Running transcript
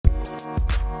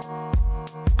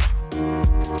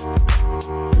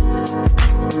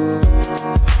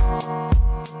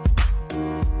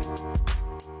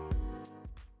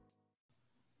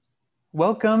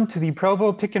Welcome to the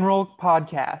Provo Pick and Roll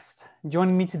podcast.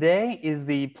 Joining me today is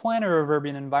the planner of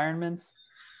urban environments,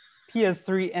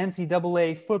 PS3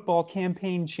 NCAA football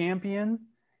campaign champion,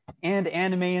 and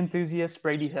anime enthusiast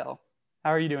Brady Hill.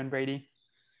 How are you doing, Brady?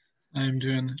 I'm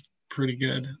doing pretty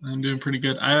good.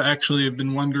 I actually have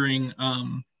been wondering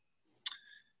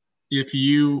if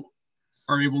you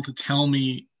are able to tell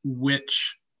me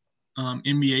which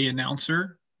NBA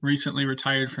announcer recently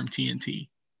retired from TNT.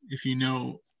 If you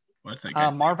know what that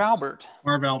guy's Marv Albert.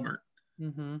 Marv Albert.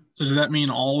 Mm-hmm. So does that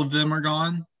mean all of them are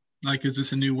gone? Like, is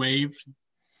this a new wave?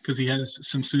 Because he has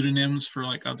some pseudonyms for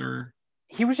like other.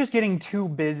 He was just getting too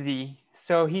busy,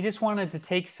 so he just wanted to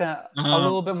take a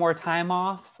little bit more time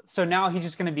off. So now he's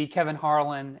just going to be Kevin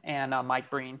Harlan and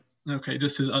Mike Breen. Okay,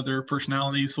 just his other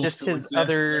personalities will just still his exist.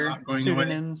 other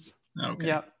pseudonyms. Okay.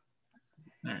 Yep.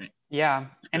 All right. Yeah.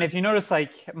 And if you notice,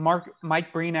 like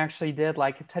Mike Breen actually did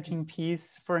like a touching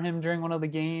piece for him during one of the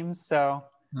games. So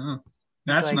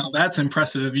that's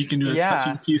impressive. You can do a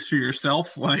touching piece for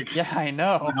yourself. Like, yeah, I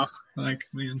know. Wow. Like,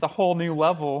 man, it's a whole new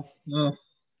level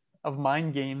of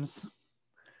mind games.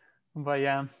 But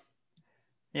yeah.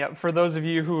 For those of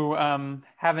you who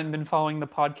haven't been following the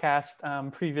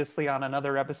podcast previously, on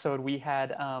another episode, we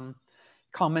had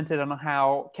commented on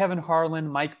how Kevin Harlan,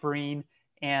 Mike Breen,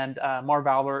 and Marv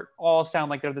Albert all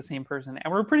sound like they're the same person.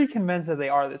 And we're pretty convinced that they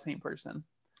are the same person.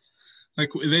 Like,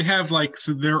 they have like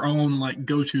their own like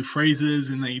go-to phrases,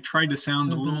 and they try to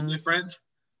sound a little different.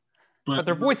 But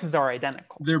their voices are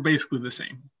identical. They're basically the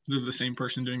same. They're the same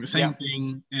person doing the same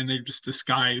thing, and they're just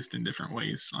disguised in different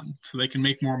ways so they can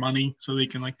make more money, so they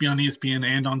can like be on ESPN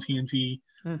and on TNT.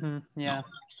 Mm-hmm. Yeah.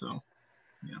 So,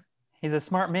 yeah. He's a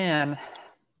smart man.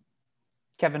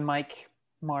 Kevin, Mike,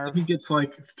 Marv. I think it's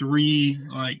like 3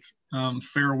 like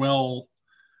farewell.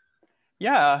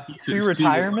 Yeah. 3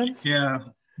 retirements. Yeah.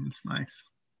 That's nice.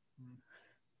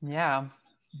 Yeah.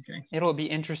 Okay. It'll be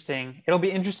interesting. It'll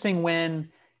be interesting when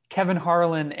Kevin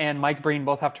Harlan and Mike Breen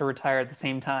both have to retire at the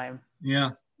same time.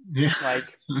 Yeah.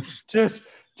 Like just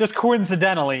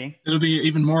coincidentally. It'll be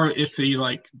even more if he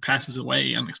like passes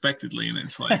away unexpectedly, and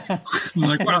it's like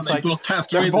like wow, they both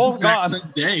passed away the exact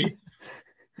same day.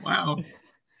 Wow.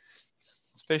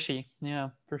 It's fishy. Yeah,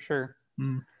 for sure.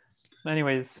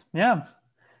 Anyways, yeah.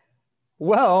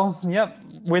 Well, yep.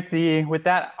 With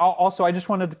that, also, I just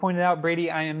wanted to point it out, Brady.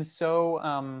 I am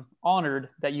so honored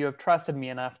that you have trusted me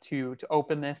enough to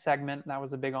open this segment. That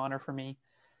was a big honor for me.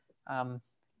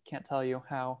 Can't tell you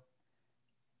how,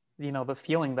 the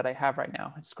feeling that I have right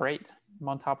now. It's great. I'm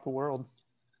on top of the world.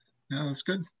 Yeah, that's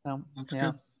good. That's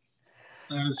good.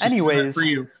 Anyways, for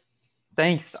you.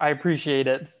 Thanks. I appreciate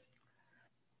it.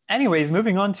 Anyways,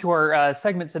 moving on to our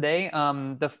segment today.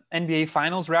 The NBA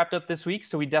Finals wrapped up this week,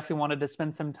 so we definitely wanted to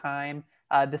spend some time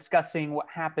discussing what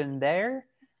happened there.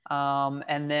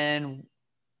 And then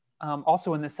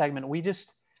also in this segment, we're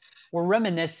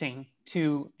reminiscing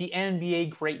to the NBA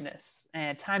greatness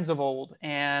and times of old.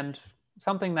 And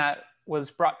something that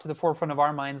was brought to the forefront of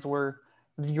our minds were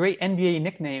the great NBA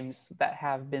nicknames that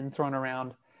have been thrown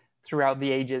around throughout the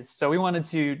ages. So we wanted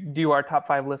to do our top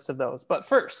 5 lists of those. But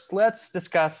first, let's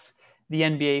discuss the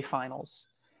NBA Finals.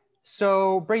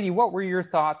 So Brady, what were your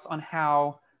thoughts on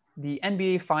how the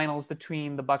NBA Finals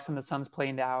between the Bucks and the Suns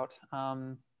played out?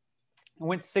 It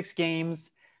went 6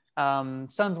 games.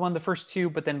 Suns won the first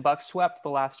 2, but then Bucks swept the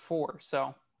last 4.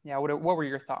 So yeah, what were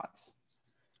your thoughts?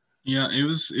 Yeah, it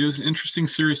was an interesting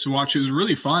series to watch. It was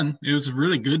really fun. It was a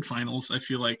really good finals. I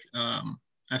feel like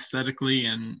aesthetically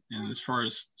and as far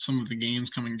as some of the games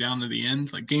coming down to the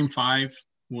end, like Game 5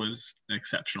 was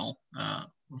exceptional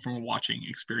from a watching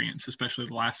experience, especially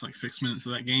the last like 6 minutes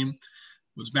of that game.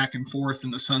 It was back and forth,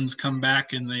 and the Suns come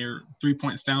back and they're 3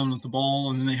 points down with the ball,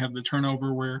 and then they have the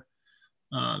turnover where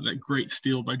that great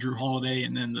steal by Drew Holiday,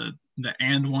 and then the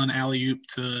and one alley-oop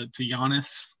to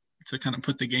Giannis to kind of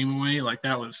put the game away. Like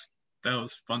that was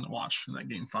fun to watch in that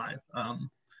Game 5.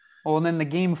 Well, and then the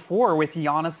Game 4 with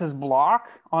Giannis's block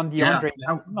on DeAndre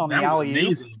on the alley-oop. Was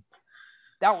amazing.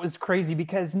 That was crazy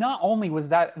because not only was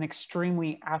that an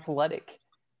extremely athletic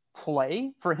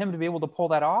play for him to be able to pull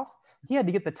that off, he had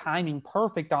to get the timing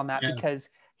perfect on that because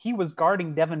he was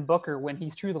guarding Devin Booker when he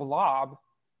threw the lob,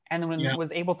 and then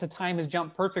was able to time his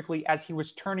jump perfectly as he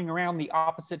was turning around the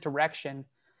opposite direction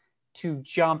to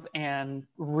jump and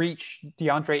reach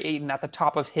DeAndre Ayton at the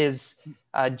top of his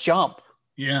jump.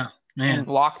 Yeah, man. And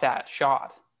block that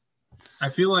shot. I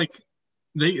feel like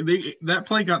they that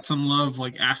play got some love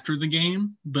like after the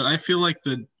game, but I feel like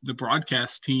the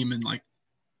broadcast team and like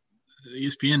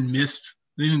ESPN missed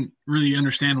really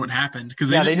understand what happened because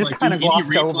they Yeah, didn't they just like kind do of any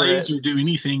glossed over it. replays or do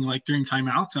anything like during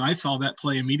timeouts. And I saw that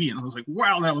play immediately, and I was like,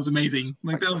 "Wow, that was amazing!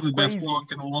 Like that was the best Crazy.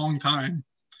 block in a long time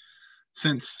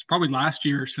since probably last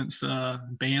year since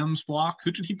Bam's block.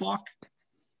 Who did he block?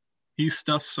 He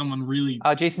stuffed someone really,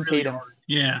 Jason really Tatum. hard.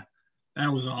 Yeah,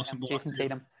 that was an awesome block Jason too.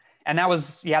 Tatum. And that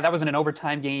was in an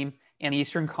overtime game in the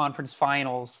Eastern Conference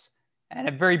Finals, and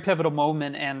a very pivotal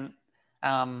moment, and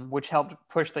which helped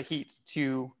push the Heat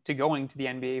to going to the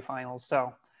NBA Finals.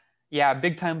 So, yeah,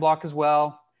 big time block as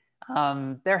well.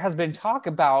 There has been talk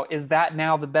about, is that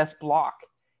now the best block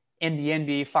in the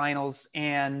NBA Finals,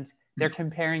 and they're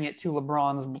comparing it to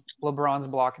LeBron's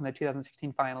block in the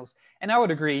 2016 Finals. And I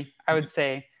would agree. I would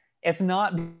say it's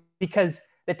not, because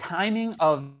the timing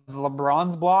of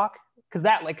LeBron's block, because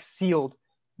that like sealed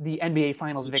the NBA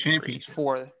Finals victory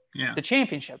for the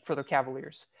championship for the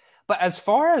Cavaliers. But as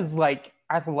far as like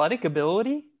athletic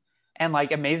ability and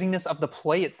like amazingness of the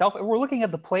play itself, if we're looking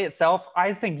at the play itself,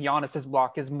 I think Giannis's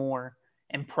block is more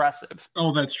impressive.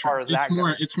 Oh, that's true.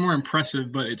 It's more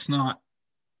impressive, but it's not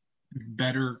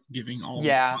better giving all.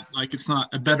 Yeah. Like it's not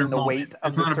a better the moment. Weight of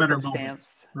it's the not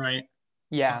circumstance. a better moment, right?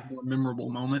 Yeah. It's not a more memorable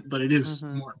moment, but it is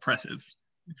more impressive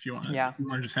if you want to. Yeah. If you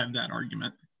want to just have that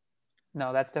argument.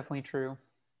 No, that's definitely true.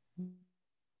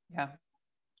 Yeah.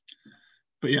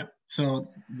 But yeah, so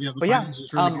yeah, the finals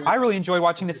was really good. I really enjoy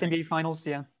watching this NBA Finals.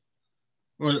 Yeah.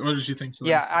 What did you think?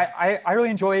 Yeah, I really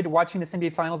enjoyed watching this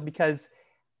NBA Finals because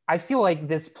I feel like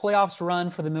this playoffs run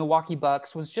for the Milwaukee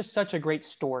Bucks was just such a great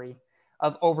story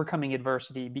of overcoming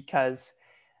adversity, because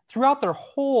throughout their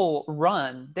whole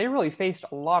run, they really faced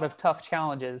a lot of tough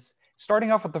challenges.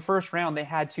 Starting off with the first round, they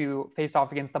had to face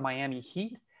off against the Miami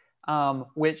Heat,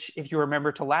 which, if you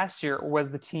remember to last year, was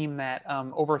the team that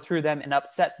overthrew them and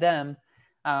upset them,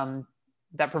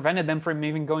 that prevented them from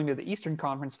even going to the Eastern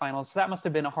Conference Finals. So that must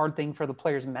have been a hard thing for the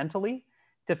players mentally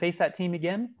to face that team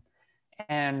again.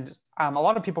 And a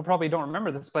lot of people probably don't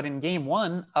remember this, but in game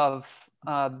one of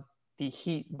the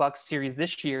Heat Bucks series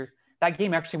this year, that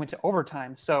game actually went to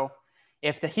overtime. So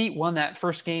if the Heat won that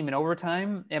first game in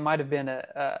overtime, it might have been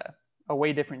a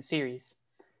way different series.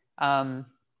 And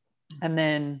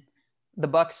then the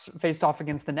Bucks faced off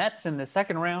against the Nets in the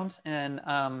second round,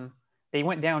 and they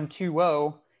went down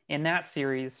 2-0 in that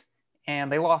series,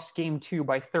 and they lost game 2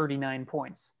 by 39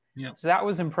 points. Yep. So that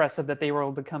was impressive that they were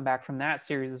able to come back from that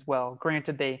series as well.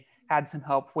 Granted, they had some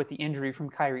help with the injury from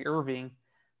Kyrie Irving,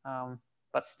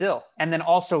 but still. And then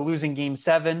also losing game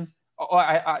 7.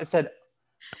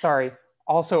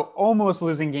 Also almost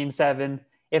losing game 7.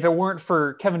 If it weren't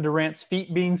for Kevin Durant's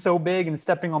feet being so big and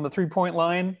stepping on the three-point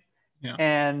line,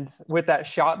 and with that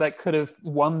shot that could have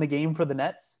won the game for the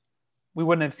Nets, we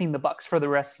wouldn't have seen the Bucks for the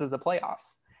rest of the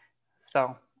playoffs.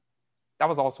 So that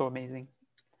was also amazing.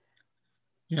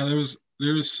 Yeah,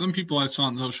 there was some people I saw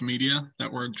on social media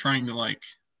that were trying to like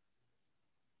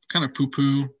kind of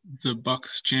poo-poo the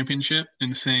Bucks championship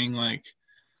and saying like,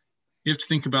 you have to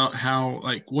think about how,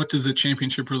 like, what does a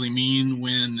championship really mean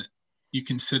when you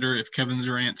consider if Kevin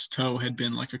Durant's toe had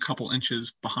been like a couple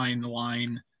inches behind the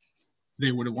line,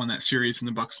 they would have won that series and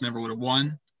the Bucks never would have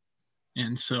won.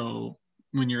 And so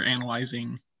when you're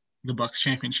analyzing the Bucks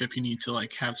championship, you need to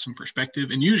like have some perspective.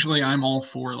 And usually I'm all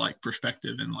for like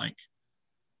perspective and like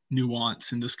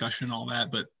nuance and discussion and all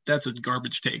that, but that's a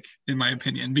garbage take in my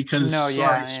opinion, because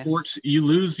sports, you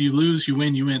lose, you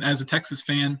win, you win. As a Texas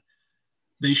fan,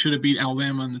 they should have beat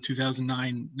Alabama in the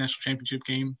 2009 national championship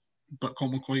game, but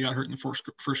Colt McCoy got hurt in the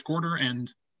first quarter,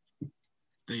 and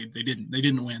they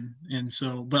didn't win. And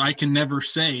so, but I can never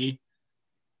say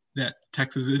that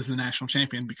Texas is the national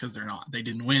champion because they're not. They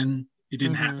didn't win. It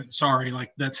didn't happen. Sorry,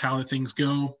 like that's how things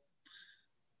go.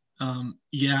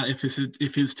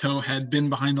 If his toe had been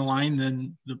behind the line,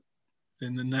 then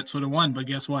the Nets would have won. But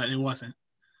guess what? It wasn't.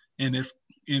 And if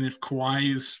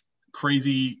Kawhi's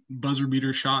crazy buzzer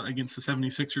beater shot against the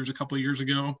 76ers a couple of years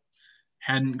ago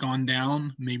hadn't gone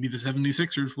down, maybe the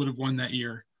 76ers would have won that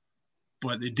year.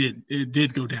 But it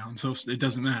did go down, so it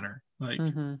doesn't matter. Like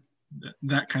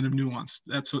that kind of nuance.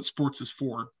 That's what sports is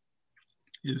for,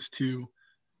 is to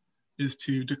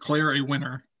declare a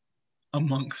winner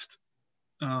amongst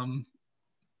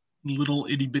little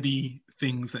itty bitty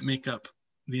things that make up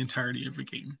the entirety of a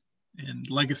game. And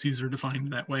legacies are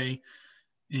defined that way.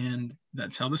 And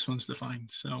that's how this one's defined.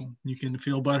 So you can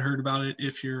feel butthurt about it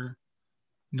if you're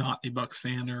not a Bucks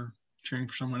fan or cheering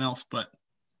for someone else, but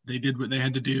they did what they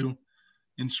had to do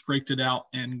and scraped it out,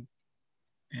 and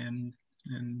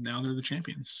now they're the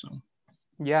champions. So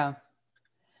yeah,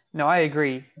 no, I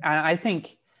agree. I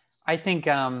think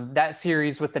that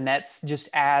series with the Nets just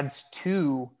adds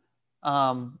to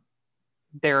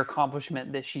their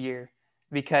accomplishment this year,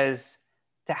 because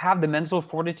to have the mental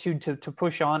fortitude to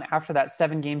push on after that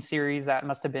 7-game series, that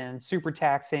must have been super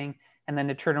taxing. And then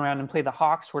to turn around and play the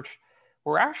Hawks, which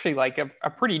were actually like a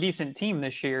pretty decent team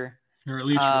this year. They're at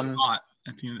least really hot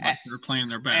at the end, like they're playing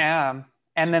their best.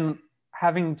 And then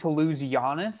having to lose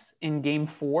Giannis in game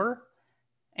 4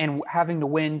 and having to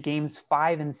win games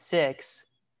 5 and 6,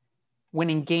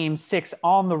 winning game 6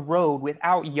 on the road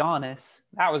without Giannis,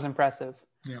 that was impressive.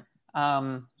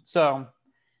 Yeah. So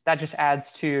that just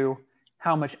adds to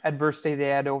how much adversity they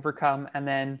had to overcome. And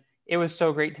then it was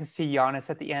so great to see Giannis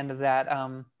at the end of that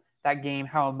that game,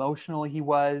 how emotional he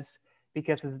was,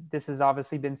 because this has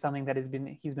obviously been something that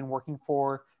he's been working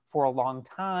for a long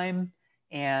time.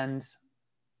 And,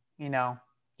 you know,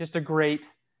 just a great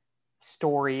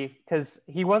story, because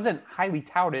he wasn't highly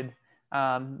touted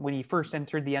when he first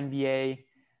entered the NBA.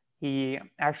 He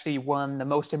actually won the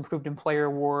Most Improved Player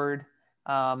award,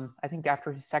 I think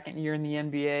after his second year in the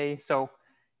NBA. So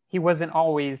he wasn't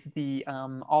always the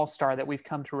all-star that we've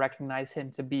come to recognize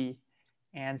him to be.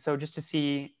 And so just to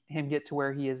see him get to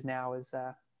where he is now is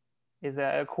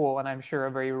a cool, and I'm sure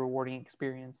a very rewarding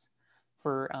experience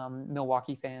for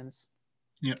Milwaukee fans.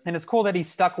 Yep. And it's cool that he's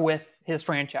stuck with his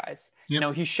franchise. Yep. You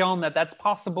know, he's shown that that's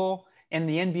possible in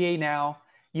the NBA now.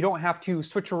 You don't have to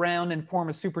switch around and form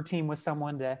a super team with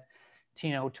someone to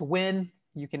win.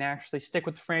 You can actually stick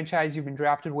with the franchise you've been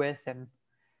drafted with and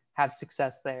have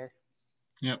success there.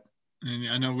 Yep. And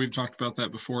I know we've talked about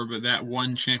that before, but that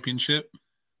one championship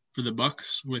for the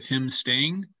Bucks with him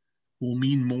staying will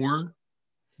mean more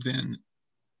than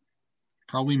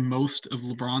probably most of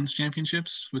LeBron's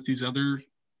championships with these other,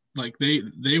 like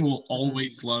they will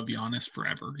always love Giannis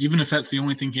forever. Even if that's the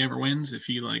only thing he ever wins, if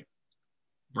he like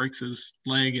breaks his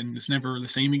leg and is never the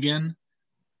same again,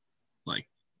 like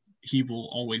he will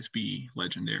always be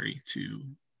legendary to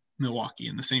Milwaukee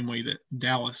in the same way that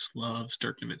Dallas loves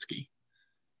Dirk Nowitzki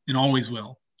and always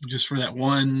will, just for that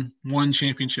one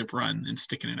championship run and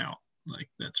sticking it out. Like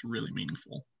that's really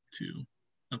meaningful to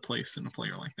a place and a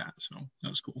player like that. So that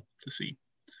was cool to see.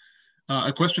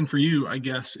 A question for you, I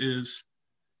guess, is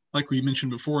like we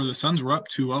mentioned before, the Suns were up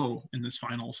 2-0 in this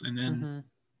finals, and then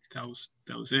that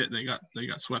was it. They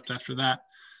got swept after that.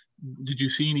 Did you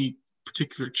see any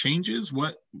particular changes?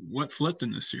 What flipped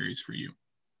in this series for you?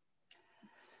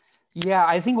 Yeah,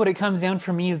 I think what it comes down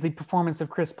for me is the performance of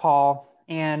Chris Paul.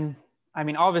 And I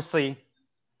mean, obviously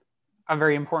a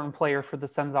very important player for the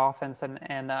Suns offense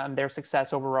and their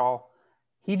success overall.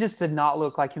 He just did not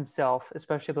look like himself,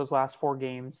 especially those last 4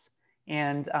 games.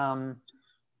 And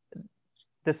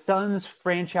the Suns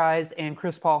franchise and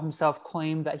Chris Paul himself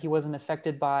claimed that he wasn't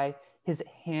affected by his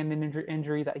hand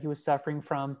injury that he was suffering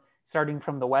from starting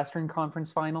from the Western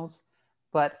Conference Finals.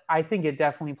 But I think it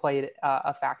definitely played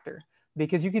a factor,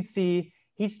 because you could see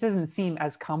he just doesn't seem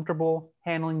as comfortable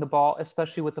handling the ball,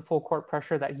 especially with the full court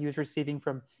pressure that he was receiving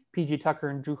from PG Tucker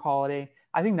and Drew Holiday.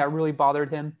 I think that really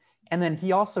bothered him. And then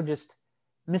he also just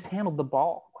mishandled the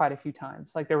ball quite a few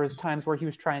times. Like there was times where he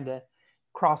was trying to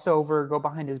cross over, go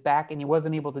behind his back, and he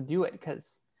wasn't able to do it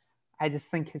because I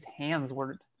just think his hands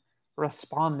weren't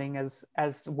responding as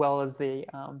well as they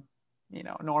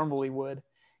normally would.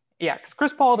 Yeah, because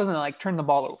Chris Paul doesn't like turn the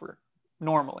ball over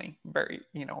normally very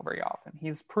often.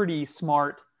 He's pretty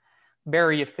smart,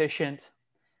 very efficient,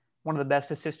 one of the best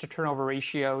assist to turnover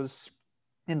ratios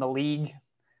in the league.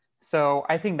 So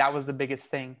I think that was the biggest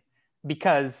thing,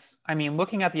 because I mean,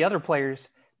 looking at the other players,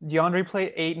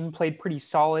 DeAndre Ayton played pretty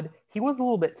solid. He was a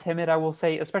little bit timid, I will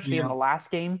say, especially in the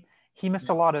last game. He missed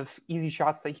a lot of easy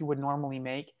shots that he would normally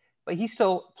make, but he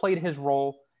still played his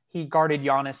role. He guarded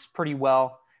Giannis pretty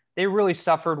well. They really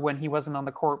suffered when he wasn't on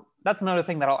the court. That's another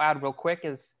thing that I'll add real quick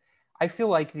is I feel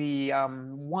like the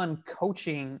one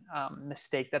coaching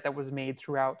mistake that was made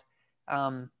throughout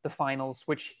the finals,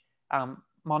 which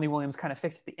Monty Williams kind of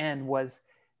fixed at the end, was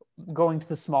going to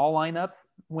the small lineup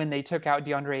when they took out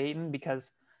DeAndre Ayton,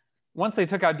 because once they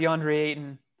took out DeAndre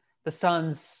Ayton, the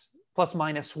Suns plus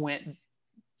minus went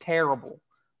terrible.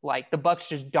 Like the Bucks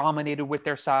just dominated with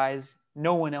their size.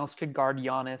 No one else could guard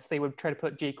Giannis. They would try to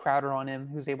put Jay Crowder on him,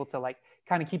 who's able to like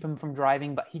kind of keep him from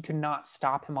driving, but he could not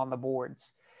stop him on the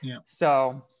boards. Yeah.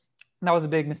 So that was a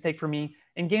big mistake for me.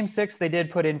 In game 6, they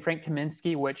did put in Frank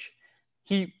Kaminsky, which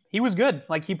he was good.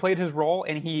 Like he played his role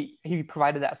and he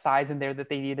provided that size in there that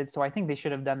they needed. So I think they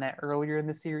should have done that earlier in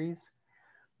the series.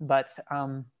 But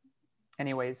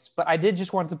anyways, but I did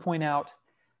just want to point out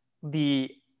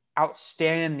the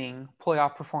outstanding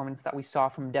playoff performance that we saw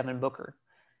from Devin Booker.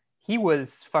 He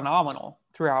was phenomenal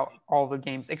throughout all the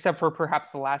games, except for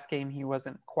perhaps the last game. He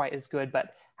wasn't quite as good,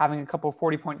 but having a couple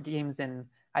 40-point games in,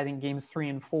 I think, games 3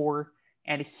 and 4,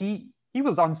 and he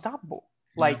was unstoppable.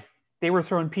 Yeah. Like they were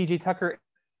throwing PG Tucker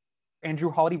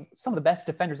Andrew Holiday, some of the best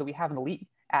defenders that we have in the league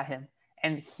at him.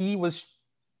 And he was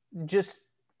just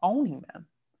owning them.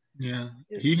 Yeah.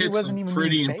 He hit wasn't some even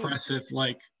pretty being fazed. impressive,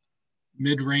 like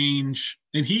mid-range.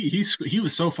 And he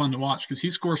was so fun to watch because he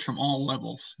scores from all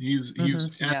levels. He was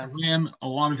at the rim, a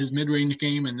lot of his mid-range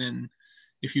game. And then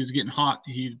if he was getting hot,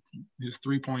 he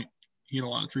had a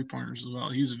lot of three-pointers as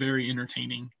well. He was very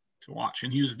entertaining to watch.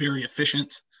 And he was very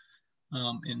efficient.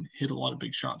 And hit a lot of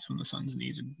big shots when the Suns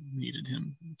needed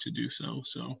him to do so.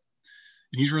 So,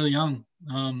 and he's really young.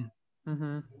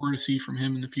 More to see from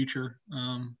him in the future,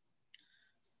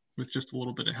 with just a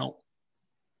little bit of help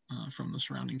from the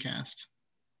surrounding cast.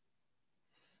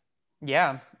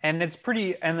 Yeah, and it's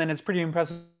pretty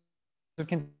impressive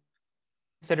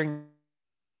considering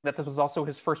that this was also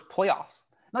his first playoffs,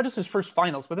 not just his first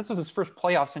finals, but this was his first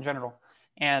playoffs in general.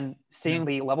 And seeing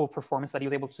the level of performance that he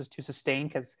was able to sustain,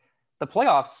 because the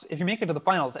playoffs, if you make it to the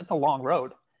finals, it's a long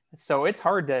road. So it's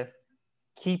hard to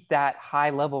keep that high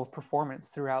level of performance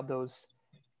throughout those,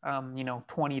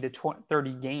 20 to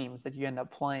 30 games that you end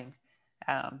up playing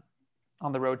on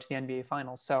the road to the NBA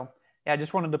Finals. So yeah, I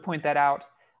just wanted to point that out.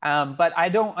 But I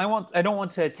don't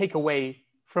want to take away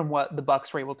from what the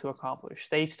Bucks were able to accomplish.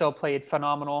 They still played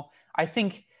phenomenal. I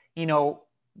think,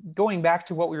 going back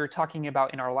to what we were talking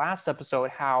about in our last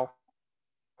episode, how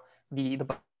the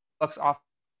Bucks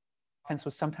offense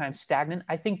was sometimes stagnant.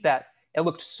 I think that it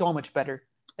looked so much better,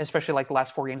 especially like the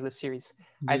last 4 games of the series.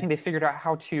 I think they figured out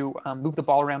how to move the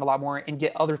ball around a lot more and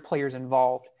get other players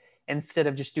involved instead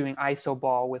of just doing ISO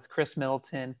ball with Chris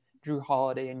Middleton, Drew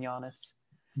Holiday, and Giannis.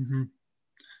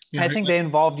 Yeah, I think they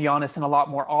involved Giannis in a lot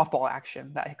more off-ball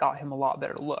action that got him a lot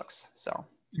better looks. So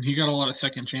he got a lot of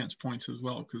second chance points as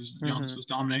well because Giannis was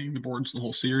dominating the boards the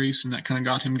whole series, and that kind of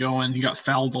got him going. He got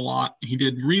fouled a lot. He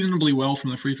did reasonably well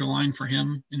from the free throw line for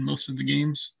him in most of the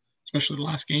games, especially the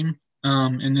last game.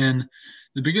 And then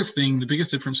the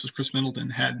biggest difference was Chris Middleton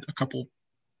had a couple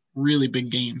really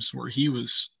big games where he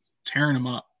was tearing them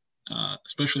up,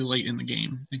 especially late in the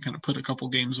game, and kind of put a couple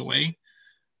games away.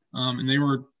 And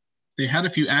they had a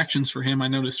few actions for him I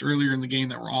noticed earlier in the game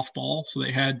that were off ball. So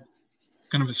they had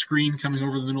kind of a screen coming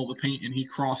over the middle of the paint, and he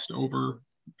crossed over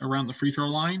around the free throw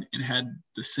line and had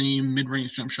the same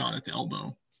mid-range jump shot at the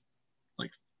elbow.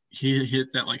 Like he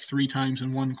hit that like 3 times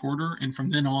in one quarter, and from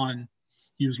then on,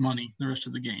 he was money the rest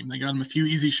of the game. They got him a few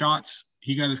easy shots.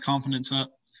 He got his confidence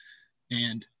up,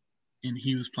 and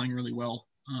he was playing really well.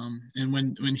 And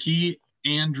when he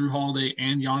and Drew Holiday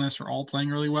and Giannis are all playing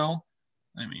really well,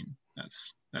 I mean,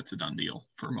 that's a done deal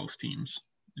for most teams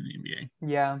in the NBA.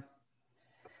 Yeah.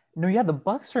 No, yeah, the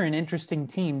Bucks are an interesting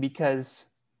team because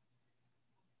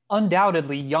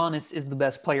undoubtedly Giannis is the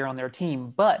best player on their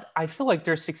team, but I feel like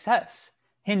their success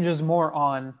hinges more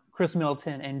on Chris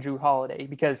Middleton and Drew Holiday,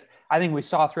 because I think we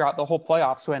saw throughout the whole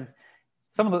playoffs when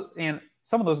some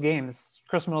of those games,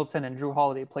 Chris Middleton and Drew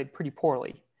Holiday played pretty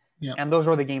poorly. Yeah. And those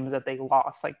were the games that they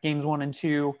lost, like games 1 and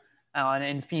 2. And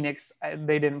in Phoenix,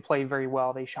 they didn't play very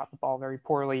well. They shot the ball very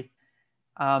poorly.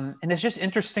 And it's just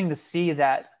interesting to see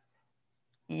that,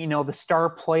 the star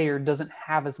player doesn't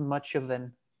have as much of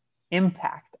an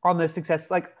impact on the success.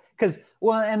 But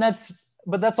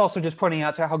that's also just pointing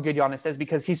out to how good Giannis is,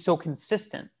 because he's so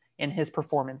consistent in his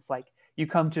performance. Like, you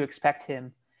come to expect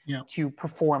him to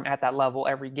perform at that level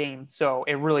every game. So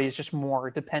it really is just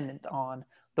more dependent on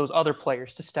those other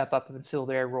players to step up and fill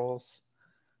their roles.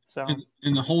 So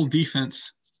and the whole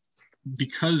defense,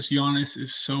 because Giannis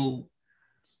is so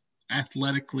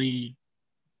athletically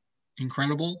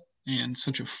incredible and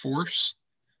such a force,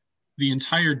 the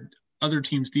entire other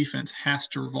team's defense has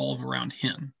to revolve around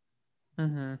him,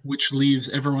 which leaves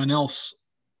everyone else.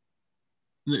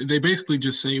 They basically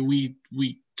just say, we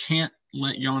can't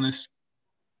let Giannis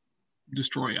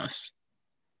destroy us,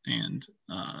 and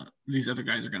these other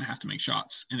guys are going to have to make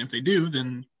shots. And if they do,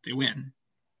 then they win.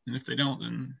 And if they don't,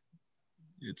 then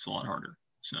it's a lot harder.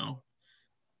 So,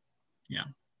 yeah,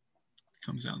 it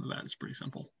comes down to that. It's pretty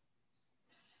simple.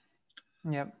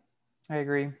 Yep, I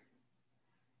agree.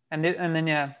 And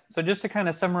then, so just to kind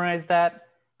of summarize that,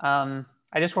 I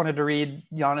just wanted to read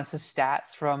Giannis's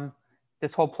stats from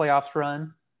this whole playoffs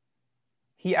run.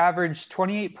 He averaged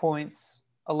 28 points,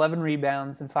 11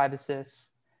 rebounds, and 5 assists.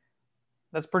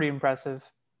 That's pretty impressive.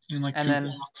 And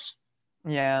 2 blocks.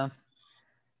 Yeah.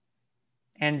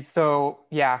 And so,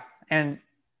 and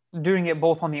doing it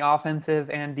both on the offensive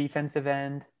and defensive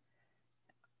end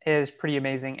is pretty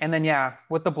amazing. And then,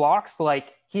 with the blocks,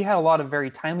 like, he had a lot of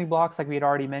very timely blocks, like we had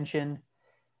already mentioned.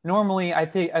 Normally, I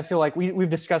feel like we've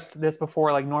discussed this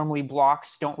before, like, normally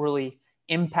blocks don't really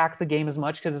impact the game as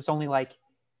much because it's only like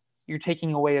you're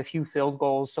taking away a few field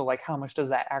goals. So, like, how much does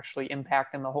that actually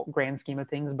impact in the whole grand scheme of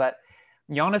things? But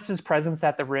Giannis's presence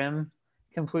at the rim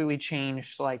completely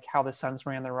changed like how the Suns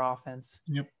ran their offense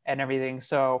and everything.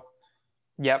 So,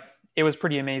 yep, it was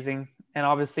pretty amazing. And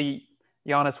obviously,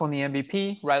 Giannis won the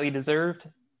MVP, rightly deserved,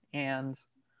 and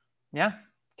yeah,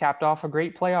 capped off a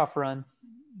great playoff run.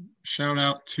 Shout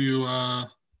out to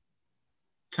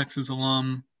Texas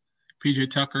alum PJ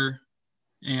Tucker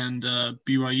and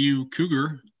BYU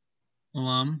Cougar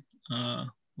alum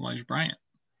Elijah Bryant.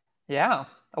 Yeah,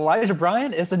 Elijah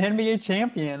Bryant is an NBA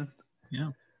champion.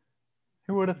 Yeah.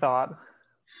 Who would have thought?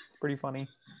 It's pretty funny.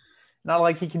 Not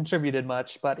like he contributed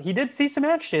much, but he did see some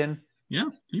action. Yeah,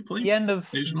 he played. The end of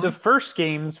the first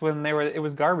games when it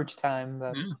was garbage time.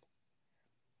 But, yeah.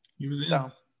 He was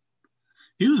in.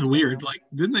 He was weird. Like,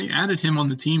 didn't they added him on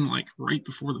the team like right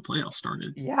before the playoffs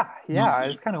started? Yeah.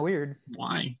 It's kind of weird.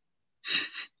 Why?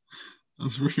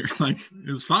 That's weird. Like,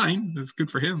 it's fine. It's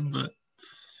good for him, but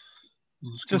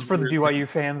just for the BYU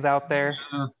fans out there.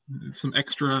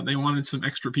 They wanted some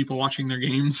extra people watching their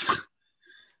games.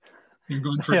 You're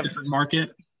going for a different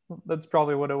market. That's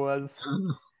probably what it was.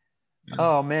 Yeah.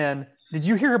 Oh man, did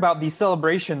you hear about the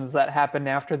celebrations that happened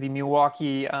after the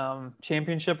Milwaukee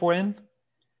championship win?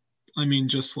 I mean,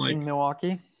 just like in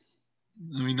Milwaukee.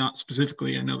 I mean, not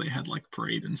specifically. I know they had like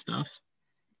parade and stuff.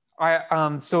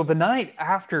 So the night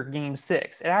after Game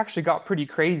 6, it actually got pretty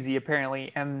crazy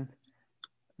apparently, and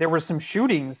there were some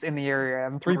shootings in the area,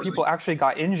 and 3 people actually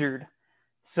got injured.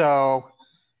 So,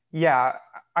 yeah,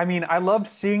 I mean, I loved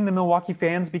seeing the Milwaukee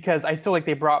fans because I feel like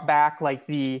they brought back like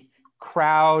the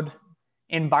crowd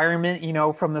environment, you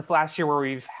know, from this last year where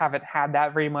we haven't had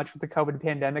that very much with the COVID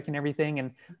pandemic and everything.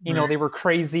 And, you know, they were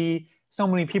crazy. So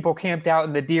many people camped out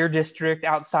in the Deer District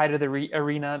outside of the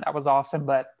arena. That was awesome.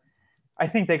 But I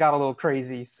think they got a little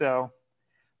crazy. So,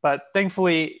 but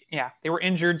thankfully, yeah, they were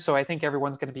injured. So I think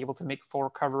everyone's going to be able to make full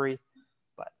recovery.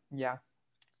 But yeah,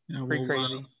 pretty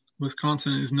crazy.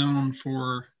 Wisconsin is known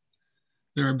for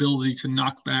their ability to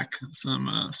knock back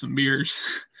some beers.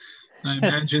 I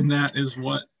imagine that is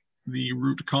what the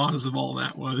root cause of all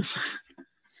that was.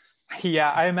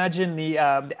 Yeah, I imagine the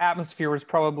atmosphere was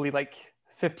probably like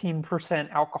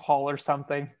 15% alcohol or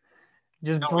something.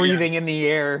 Just breathing in the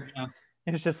air. Yeah.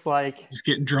 It's just like just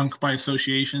getting drunk by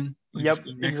association. Like yep,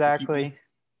 exactly.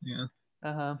 Yeah.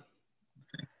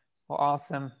 Okay. Well,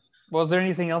 awesome. Well, is there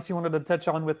anything else you wanted to touch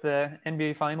on with the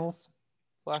NBA Finals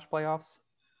 / playoffs?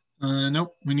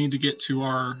 Nope. We need to get to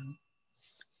our,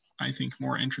 I think,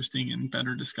 more interesting and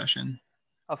better discussion.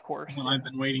 Of course. What I've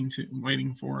been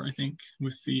waiting for, I think,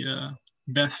 with the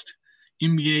best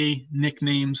NBA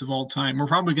nicknames of all time. We're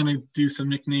probably going to do some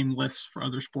nickname lists for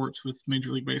other sports with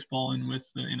Major League Baseball and with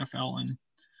the NFL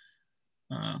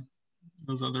and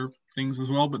those other things as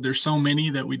well. But there's so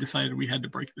many that we decided we had to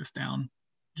break this down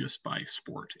just by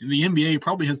sport. And the NBA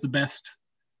probably has the best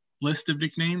list of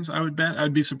nicknames, I would bet.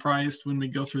 I'd be surprised when we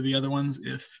go through the other ones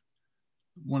if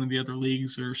one of the other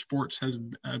leagues or sports has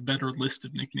a better list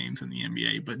of nicknames than the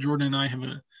NBA. But Jordan and I have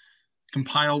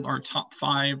compiled our top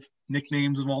 5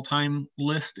 nicknames of all time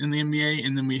list in the NBA,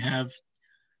 and then we have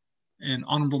an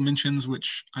honorable mentions,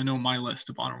 which I know my list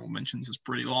of honorable mentions is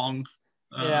pretty long.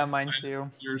 Yeah, mine too.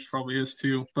 Yours probably is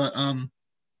too. But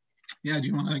yeah, do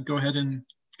you want to go ahead and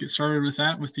get started with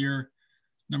that with your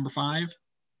number 5?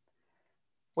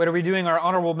 Wait, are we doing our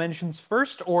honorable mentions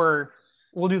first, or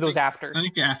we'll do those after? I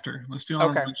think after. Let's do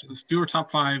honorable mentions. Let's do our top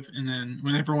 5, and then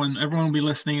when everyone will be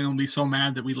listening and they'll be so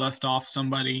mad that we left off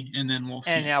somebody, and then we'll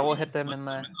see. And yeah, we'll hit them in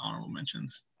the honorable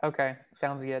mentions. Okay,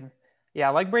 sounds good. Yeah,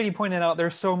 like Brady pointed out,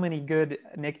 there's so many good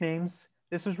nicknames.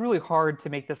 This was really hard to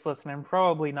make this list, and I'm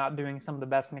probably not doing some of the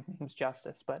best nicknames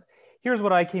justice, but here's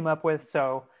what I came up with.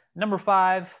 So number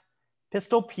 5,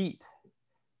 Pistol Pete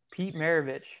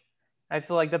Maravich. I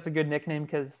feel like that's a good nickname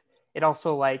because it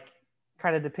also like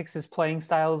kind of depicts his playing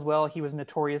style as well. He was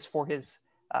notorious for his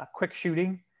quick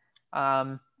shooting.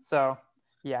 So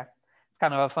yeah, it's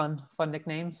kind of a fun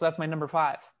nickname. So that's my number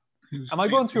 5. Am I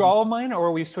going through all of mine, or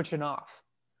are we switching off?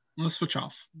 Let's switch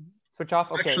off. Switch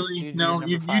off? Okay. Actually, no,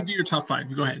 you do your top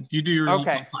 5. Go ahead. You do your top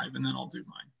 5, and then I'll do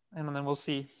mine. And then we'll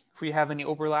see if we have any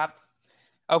overlap.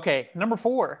 Okay, number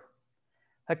 4,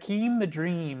 Hakeem the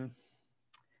Dream.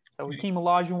 So Hakeem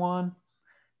Olajuwon.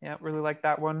 Yeah, really like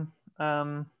that one.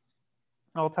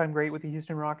 All-time great with the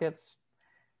Houston Rockets.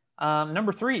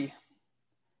 Number 3,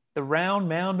 the Round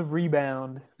Mound of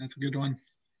Rebound. That's a good one.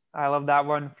 I love that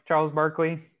one. Charles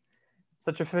Barkley.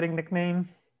 Such a fitting nickname.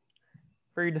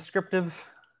 Very descriptive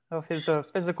of his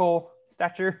physical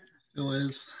stature.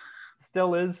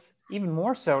 Still is. Even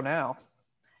more so now.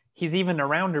 He's even a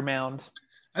rounder mound.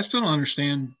 I still don't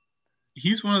understand.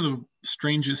 He's one of the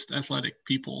strangest athletic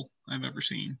people I've ever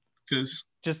seen. Because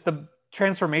just the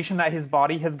transformation that his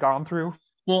body has gone through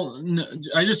Well, no,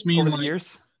 I just mean over the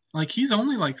years. like he's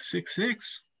only like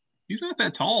 6'6". He's not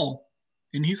that tall,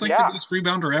 and he's like the Yeah. best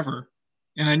rebounder ever.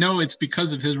 And I know it's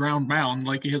because of his round mound,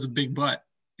 like he has a big butt,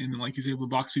 and like he's able to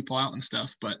box people out and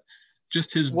stuff. But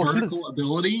just his Well, vertical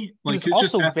ability, he like was his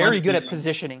just also very good at athleticism.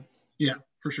 positioning. Yeah,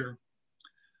 for sure.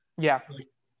 Yeah.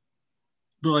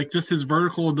 But like just his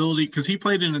vertical ability, because he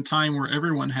played in a time where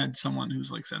everyone had someone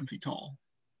who's like 7 feet tall,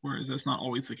 whereas that's not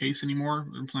always the case anymore.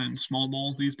 They're playing small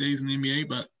ball these days in the NBA,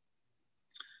 but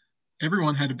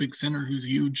everyone had a big center who's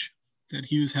huge that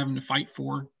he was having to fight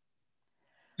for.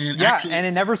 And Yeah, actually, and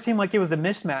it never seemed like it was a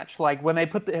mismatch. Like when they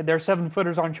put their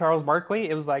 7-footers on Charles Barkley,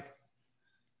 it was like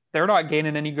they're not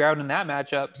gaining any ground in that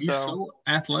matchup. he's so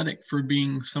athletic for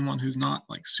being someone who's not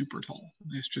like super tall.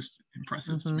 It's just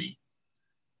impressive to me.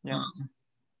 Yeah.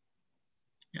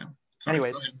 Yeah. Sorry,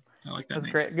 Anyways, I like that. That's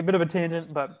name. great. A bit of a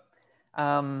tangent, but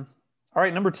all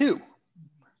right, number 2,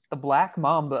 the Black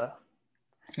Mamba.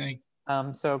 Okay.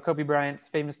 So Kobe Bryant's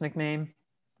famous nickname.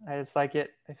 I just like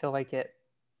it. I feel like it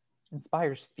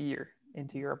inspires fear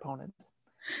into your opponent.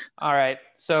 All right.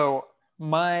 So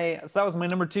that was my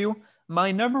number 2.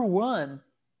 My number 1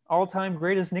 all-time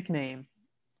greatest nickname,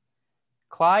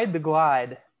 Clyde the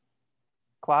Glide.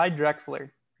 Clyde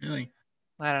Drexler. Really?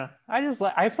 I don't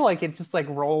know. I feel like it just like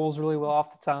rolls really well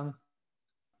off the tongue.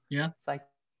 Yeah. It's like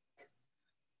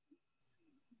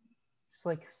just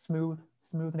like smooth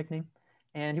nickname.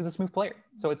 And he was a smooth player,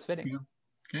 so it's fitting. Yeah.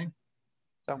 Okay.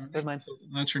 So there's mine. So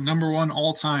that's your number 1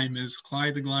 all time is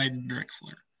Clyde the Glide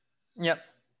Drexler. Yep.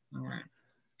 All right.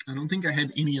 I don't think I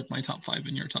had any of my top 5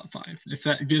 in your top 5. If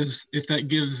that gives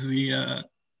the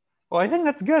Well, I think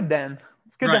that's good then.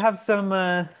 It's good to have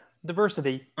some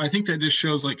diversity. I think that just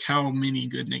shows like how many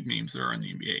good nicknames there are in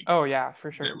the NBA. Oh yeah,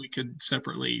 for sure. That we could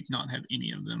separately not have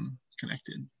any of them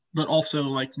connected. But also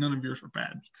like none of yours were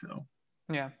bad. So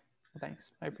yeah.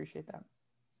 Thanks. I appreciate that.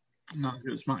 Not as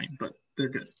good as mine, but they're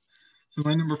good. So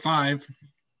my number 5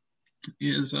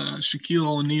 is Shaquille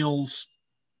O'Neal's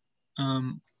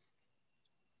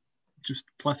just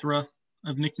plethora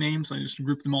of nicknames. I just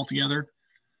grouped them all together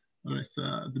with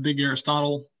the Big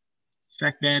Aristotle,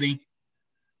 Shaq Daddy,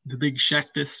 the Big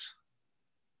Shaqtus,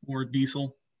 or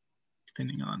Diesel,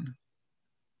 depending on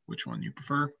which one you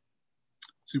prefer.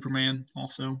 Superman,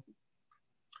 also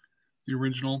the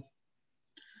original.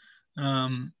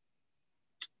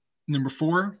 Number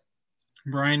 4,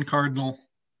 Brian Cardinal,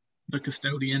 the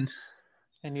Custodian.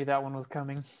 I knew that one was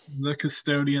coming. The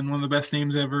Custodian, one of the best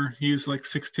names ever. He's like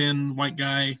 6'10", white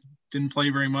guy, didn't play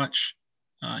very much.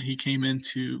 He came in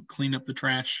to clean up the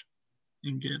trash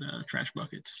and get trash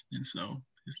buckets. And so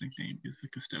his nickname is the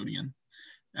Custodian.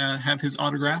 Have his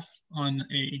autograph on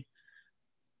a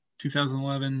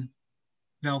 2011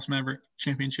 Dallas Maverick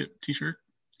championship t-shirt.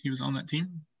 He was on that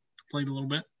team, played a little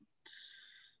bit.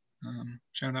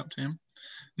 Shout out to him.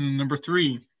 And number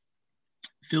 3,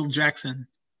 Phil Jackson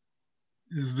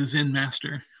is the Zen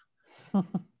Master. I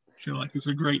feel like it's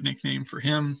a great nickname for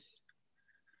him.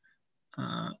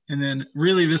 And then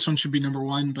really this one should be number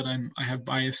 1, but I have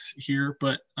bias here.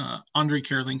 But Andrei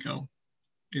Karolinko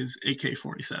is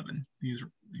AK-47. He's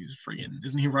friggin',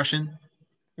 isn't he Russian?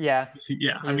 Yeah.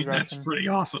 Yeah, I mean, Russian. That's pretty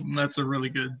awesome. That's a really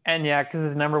good. And yeah, because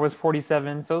his number was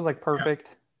 47, so it was like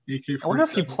perfect. Yeah. AK-47. I wonder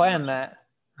if he planned that.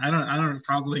 I don't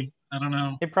probably. I don't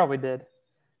know. It probably did.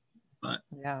 But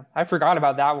yeah, I forgot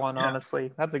about that one,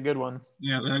 honestly. That's a good one.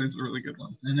 Yeah, that is a really good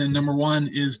one. And then number 1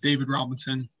 is David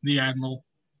Robinson, the Admiral.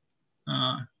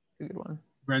 That's a good one.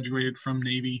 Graduated from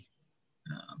Navy.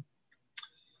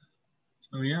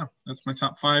 So yeah, that's my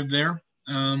top 5 there.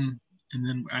 And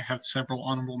then I have several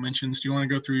honorable mentions. Do you want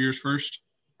to go through yours first?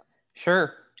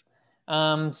 Sure.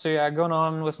 So yeah, going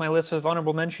on with my list of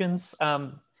honorable mentions.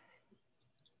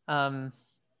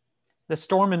 The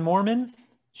Storm and Mormon,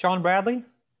 Sean Bradley.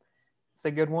 It's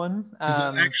a good one. Is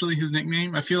that actually his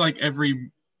nickname? I feel like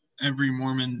every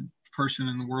Mormon person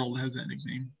in the world has that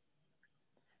nickname.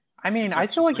 I mean, I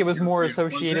feel like it was more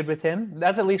associated with him.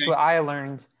 That's at least what I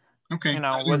learned. Okay.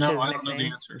 Was his nickname. I don't know the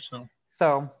answer,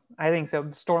 So I think so.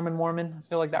 Storm and Mormon. I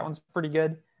feel like that one's pretty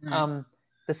good. Right.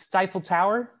 The Stifle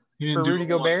Tower for Rudy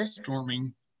Gobert.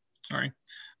 Storming. Sorry.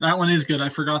 That one is good. I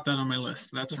forgot that on my list.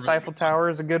 That's the Stifle Tower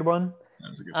is a good one. That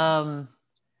was a good one.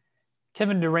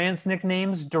 Kevin Durant's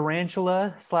nicknames,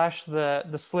 Durantula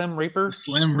 / the Slim Reaper. The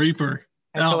Slim Reaper.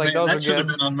 I feel like those that should have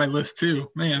been on my list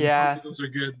too. Man, yeah, those are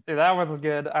good. Dude, that one's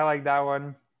good. I like that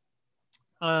one.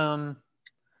 And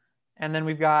then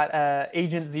we've got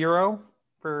Agent Zero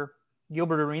for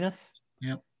Gilbert Arenas.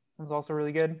 Yep. That was also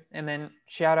really good. And then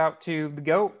shout out to the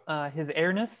GOAT, his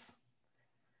Airness.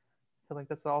 I feel like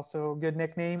that's also a good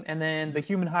nickname. And then the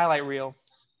Human Highlight Reel.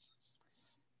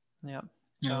 Yeah.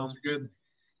 Yeah, those are good.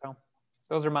 So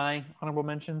those are my honorable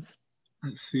mentions.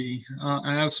 Let's see.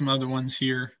 I have some other ones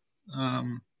here.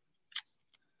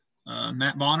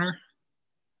 Matt Bonner,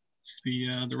 it's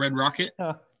the Red Rocket.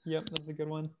 Yep, that's a good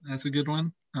one. That's a good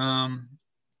one.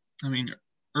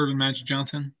 Irvin Magic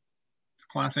Johnson,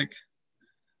 classic.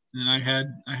 And I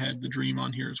had the Dream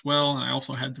on here as well, and I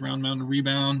also had the Round Mountain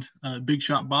Rebound. Big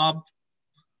Shot Bob,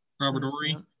 Robert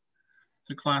Horry. Yep.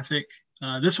 It's a classic.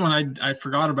 This one I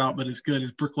forgot about, but it's good.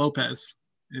 It's Brooke Lopez.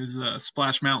 Is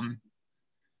Splash Mountain.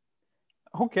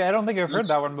 Okay, I don't think I've heard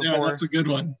that one before. Yeah, that's a good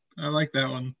one. I like that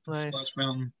one. Nice. Splash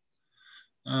Mountain.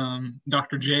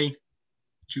 Dr. J,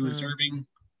 Julius Erving.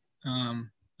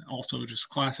 Also just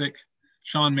classic.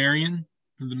 Sean Marion,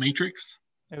 The Matrix.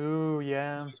 Oh,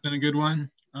 yeah. It's been a good one.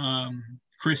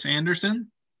 Chris Anderson,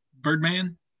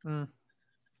 Birdman. That's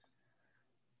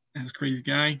a crazy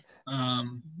guy.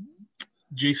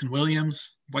 Jason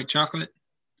Williams, White Chocolate.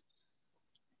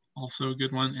 Also a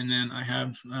good one. And then I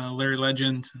have Larry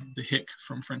Legend, the Hick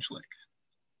from French Lick.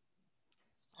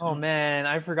 So, oh, man.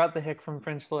 I forgot the Hick from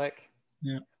French Lick.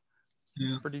 Yeah.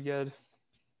 Pretty good.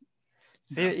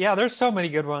 Yeah, there's so many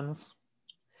good ones.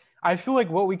 I feel like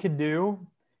what we could do,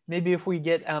 maybe if we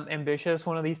get ambitious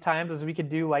one of these times, is we could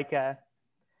do like a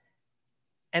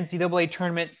NCAA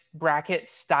tournament bracket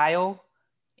style,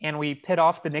 and we pit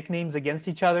off the nicknames against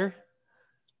each other.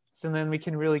 So then we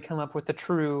can really come up with the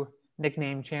true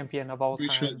nickname champion of all time.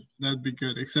 We should. That'd be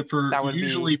good. Except for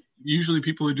usually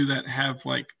people who do that have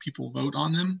like people vote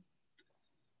on them.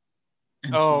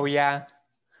 And so, yeah.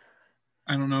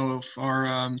 I don't know if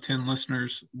our 10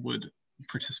 listeners would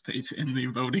participate in the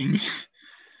voting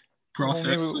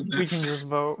process. Well, we can just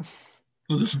vote.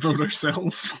 We'll just vote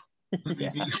ourselves.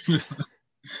 Yeah.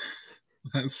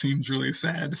 That seems really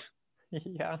sad.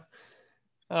 Yeah.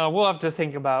 We'll have to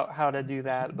think about how to do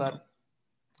that, but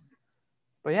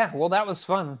yeah, well, that was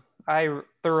fun. I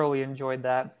thoroughly enjoyed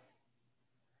that.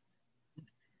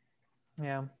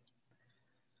 Yeah.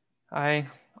 I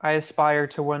aspire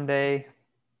to one day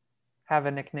have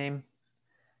a nickname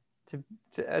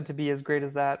to be as great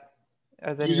as that,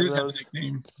 as any of those. Have a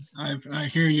nickname. I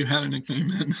hear you had a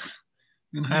nickname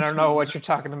in high I don't know what you're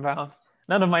talking about.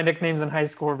 None of my nicknames in high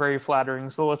school were very flattering,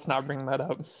 so let's not bring that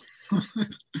up.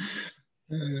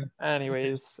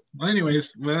 Anyways,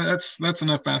 well, that's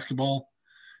enough basketball.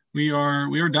 We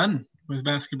are done with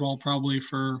basketball probably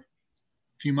for a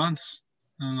few months.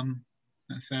 I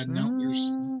said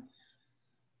no.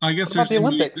 I guess there's the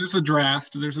Olympics. There's a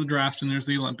draft. There's a draft, and there's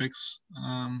the Olympics.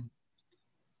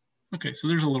 Okay, so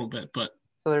there's a little bit, but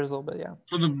there's a little bit, yeah.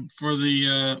 For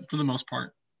the most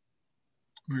part,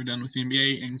 we're done with the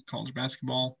NBA and college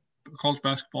basketball. College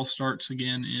basketball starts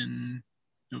again in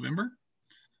November.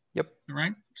 Yep.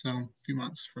 Right. So a few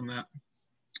months from that,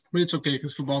 but it's okay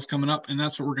because football's coming up, and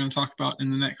that's what we're going to talk about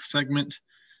in the next segment.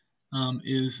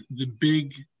 Is the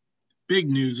big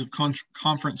news of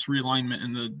conference realignment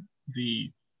and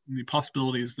the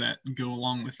possibilities that go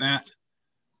along with that.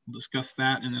 We'll discuss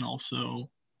that, and then also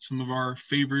some of our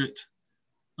favorite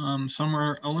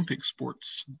Summer Olympic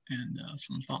sports and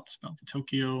some thoughts about the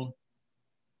Tokyo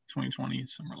 2020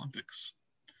 Summer Olympics.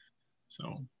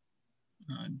 So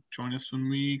join us when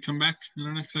we come back in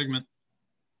our next segment.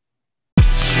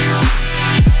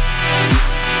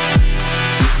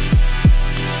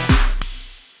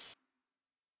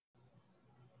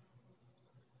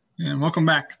 And welcome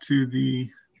back to the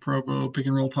Provo Pick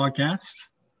and Roll podcast.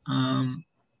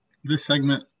 This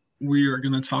segment, we are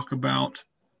going to talk about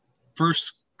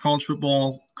first college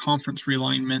football conference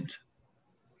realignment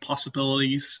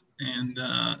possibilities, and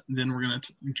then we're going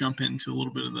to jump into a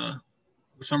little bit of the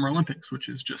Summer Olympics, which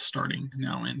is just starting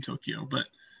now in Tokyo. But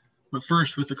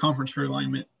first, with the conference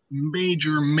realignment,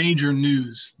 major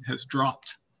news has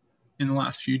dropped in the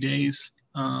last few days,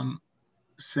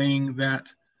 saying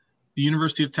that the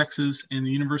University of Texas and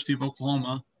the University of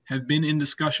Oklahoma have been in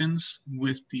discussions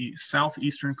with the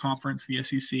Southeastern Conference, the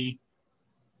SEC,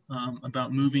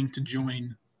 about moving to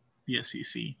join the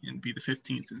SEC and be the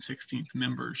 15th and 16th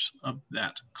members of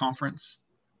that conference.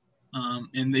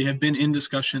 And they have been in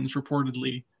discussions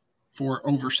reportedly for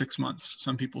over 6 months.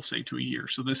 Some people say to a year.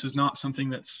 So this is not something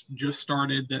that's just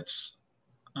started. They're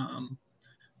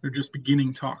just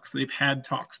beginning talks. They've had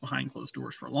talks behind closed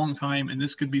doors for a long time. And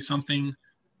this could be something,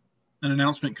 an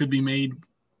announcement could be made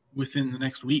within the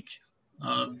next week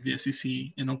of the SEC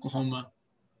in Oklahoma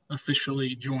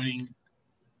officially joining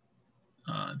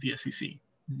the SEC.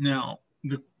 Now,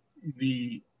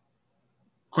 the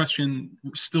question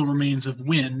still remains of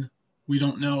when. We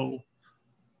don't know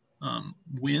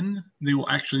when they will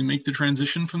actually make the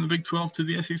transition from the Big 12 to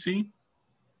the SEC,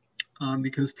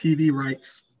 because TV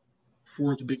rights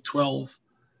for the Big 12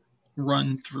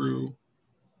 run through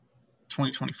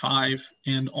 2025.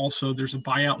 And also there's a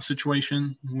buyout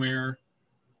situation where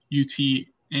UT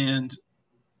and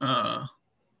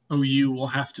OU will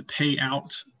have to pay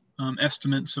out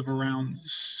estimates of around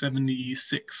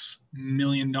 $76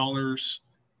 million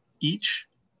each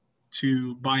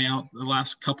to buy out the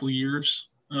last couple of years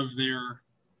of their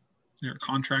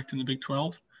contract in the Big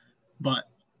 12. But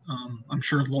I'm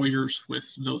sure lawyers with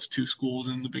those two schools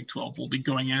in the Big 12 will be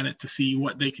going at it to see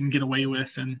what they can get away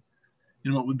with and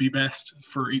what would be best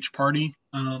for each party.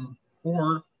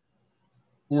 Or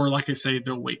like I say,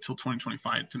 they'll wait till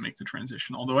 2025 to make the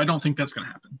transition. Although I don't think that's going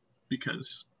to happen,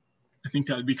 because I think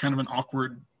that would be kind of an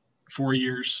awkward 4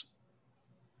 years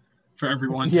for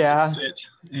everyone to sit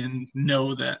and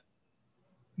know that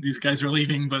these guys are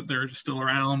leaving, but they're still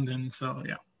around. And so,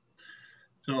 yeah.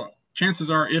 So chances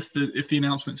are, if the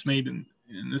announcement's made and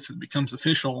this becomes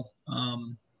official,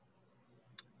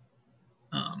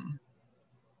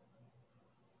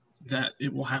 that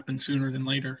it will happen sooner than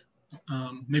later.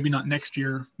 Maybe not next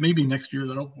year, maybe next year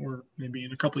though, or maybe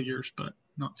in a couple of years, but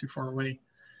not too far away.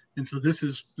 And so this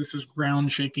is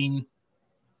ground shaking,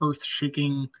 earth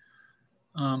shaking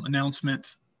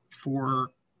announcement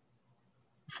for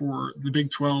the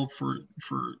Big 12, for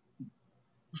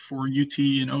UT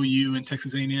and OU and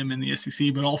Texas A&M and the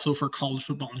SEC, but also for college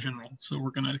football in general. So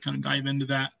we're going to kind of dive into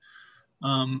that.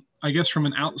 I guess from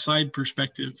an outside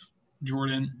perspective,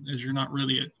 Jordan, as you're not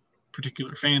really a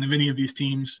particular fan of any of these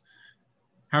teams,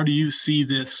 how do you see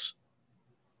this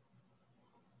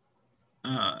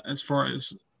as far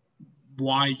as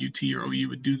why UT or OU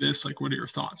would do this? Like, what are your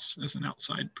thoughts as an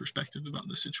outside perspective about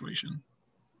this situation?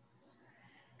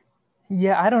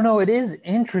 Yeah, I don't know. It is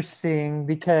interesting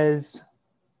because,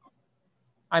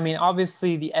 I mean,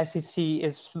 obviously the SEC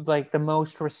is like the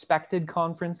most respected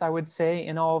conference, I would say,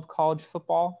 in all of college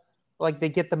football. Like, they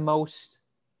get the most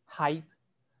hype.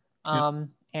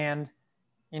 And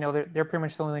they're pretty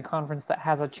much the only conference that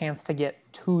has a chance to get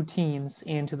 2 teams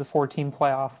into the 4-team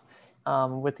playoff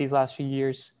with these last few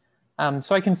years.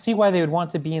 So I can see why they would want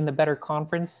to be in the better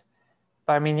conference.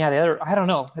 But I mean, I don't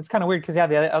know. It's kind of weird because,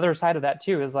 the other side of that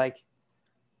too is like,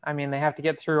 I mean, they have to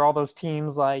get through all those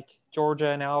teams like Georgia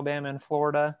and Alabama and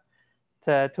Florida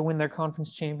to win their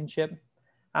conference championship.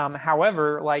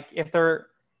 However, like if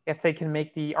they can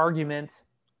make the argument,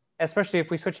 especially if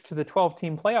we switch to the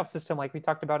 12-team playoff system, like we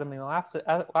talked about in the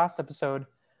last episode,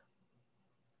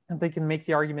 they can make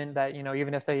the argument that,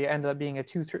 even if they end up being a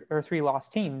 2 or 3 loss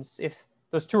teams, if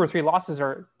those 2 or 3 losses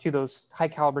are to those high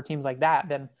caliber teams like that,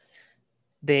 then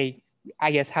they,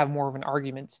 I guess, have more of an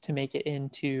argument to make it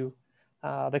into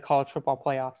the college football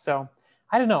playoffs. So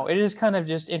I don't know. It is kind of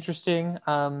just interesting.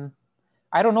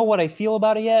 I don't know what I feel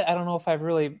about it yet. I don't know if I've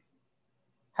really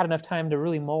had enough time to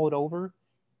really mull it over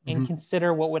and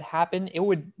consider what would happen. It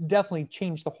would definitely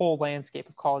change the whole landscape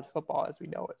of college football as we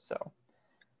know it. So,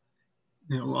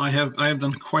 well, I have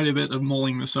done quite a bit of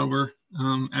mulling this over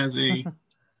as a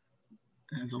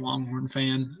Longhorn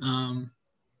fan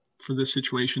for this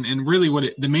situation. And really,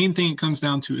 the main thing it comes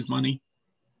down to is money,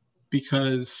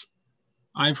 because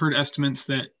I've heard estimates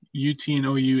that UT and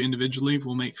OU individually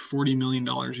will make $40 million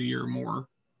a year more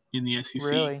in the SEC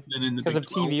than in the Big 12. Because of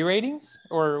TV ratings,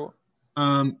 or?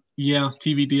 Yeah,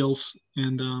 TV deals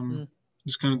and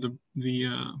just kind of the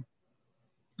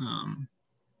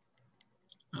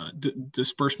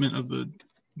disbursement of the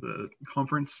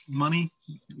conference money,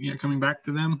 coming back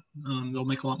to them. They'll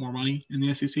make a lot more money in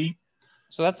the SEC.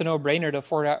 So that's a no-brainer to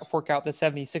fork out the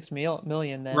 $76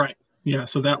 million then. Right. Yeah,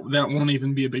 so that won't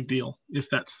even be a big deal if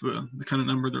that's the kind of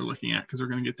number they're looking at, because they're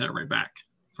going to get that right back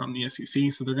from the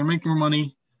SEC. So they're going to make more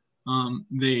money.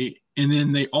 They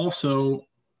also,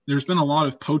 there's been a lot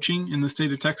of poaching in the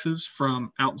state of Texas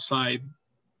from outside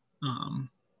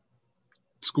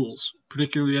schools,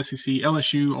 particularly the SEC.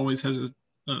 LSU always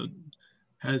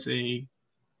has a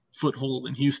foothold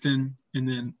in Houston, and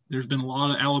then there's been a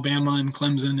lot of Alabama and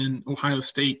Clemson and Ohio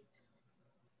State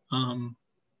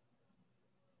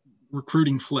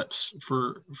recruiting flips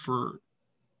for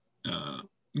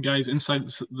guys inside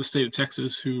the state of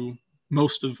Texas, who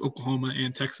most of Oklahoma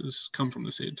and Texas come from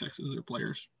the state of Texas. They're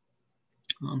players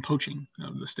poaching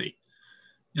out of the state.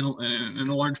 And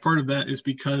a large part of that is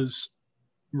because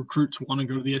recruits want to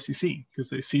go to the SEC, because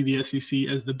they see the SEC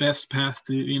as the best path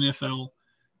to the NFL,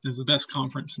 as the best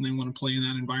conference, and they want to play in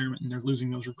that environment, and they're losing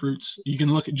those recruits. You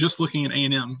can looking at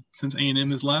A&M, since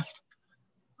A&M has left,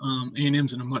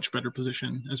 A&M's in a much better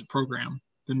position as a program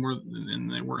than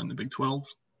they were in the Big 12.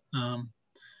 And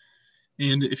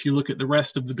if you look at the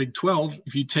rest of the Big 12,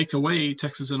 if you take away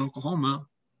Texas and Oklahoma,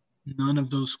 none of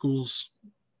those schools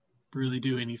really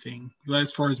do anything.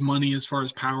 As far as money, as far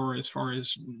as power, as far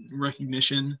as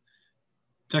recognition,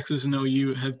 Texas and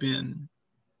OU have been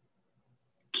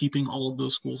keeping all of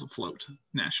those schools afloat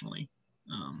nationally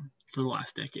for the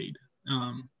last decade.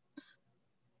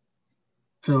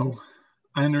 So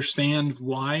I understand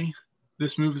why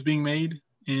this move is being made,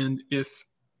 and if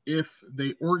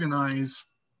they organize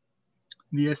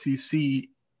the SEC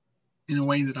in a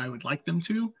way that I would like them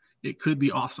to, it could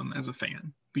be awesome as a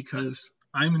fan, because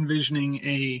I'm envisioning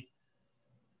a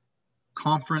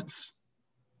conference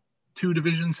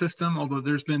 2-division system, although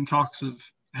there's been talks of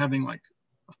having like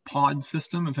a pod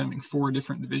system of having 4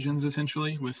 different divisions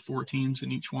essentially with 4 teams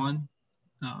in each one.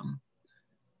 I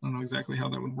don't know exactly how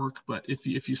that would work, but if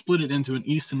you split it into an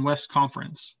East and West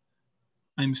conference,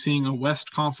 I'm seeing a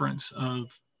West conference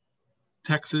of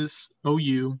Texas,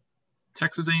 OU,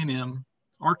 Texas A&M,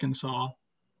 Arkansas,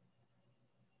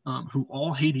 who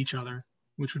all hate each other,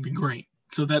 which would be great.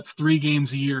 So that's 3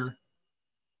 games a year.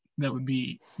 That would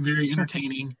be very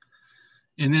entertaining.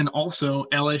 And then also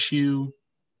LSU,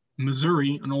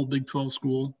 Missouri, an old Big 12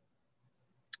 school,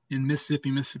 in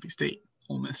Mississippi State,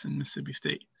 Ole Miss and Mississippi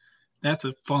State. That's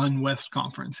a fun West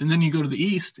Conference. And then you go to the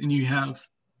East and you have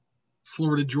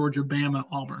Florida, Georgia, Bama,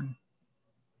 Auburn.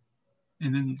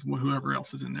 And then whoever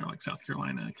else is in there, like South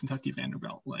Carolina, Kentucky,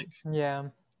 Vanderbilt. Like, Yeah.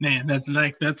 Man,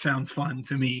 that sounds fun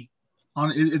to me.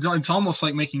 It's almost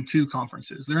like making 2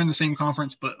 conferences. They're in the same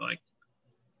conference, but like,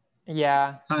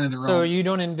 yeah. Kind of their So own. you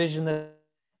don't envision that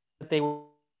they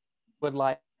would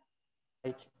like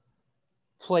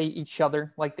play each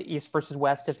other like the East versus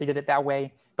West if they did it that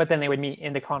way, but then they would meet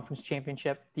in the conference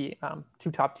championship, the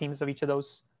 2 top teams of each of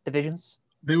those divisions.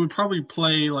 They would probably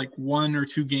play like 1 or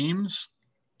 2 games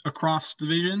across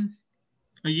division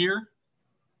a year.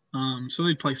 So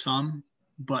they'd play some,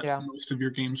 but most of your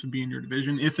games would be in your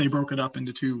division if they broke it up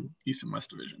into 2 East and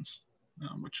West divisions,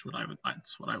 that's what I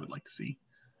would like to see.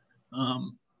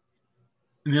 And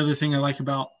the other thing I like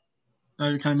about,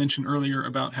 I kind of mentioned earlier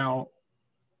about how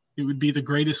it would be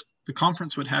the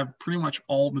conference would have pretty much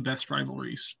all the best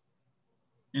rivalries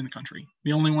in the country.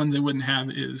 The only one they wouldn't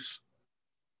have is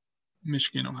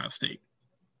Michigan, Ohio State.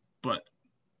 But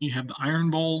you have the Iron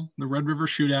Bowl, the Red River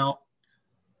Shootout,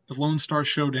 the Lone Star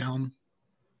Showdown,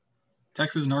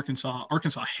 Texas and Arkansas.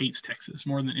 Arkansas hates Texas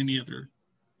more than any other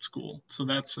school. So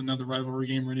that's another rivalry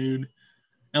game renewed.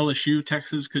 LSU,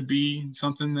 Texas could be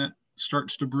something that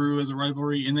starts to brew as a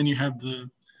rivalry. And then you have the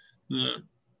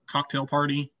cocktail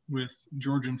party with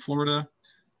Georgia and Florida.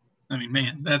 I mean,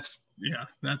 man, that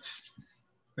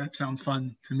sounds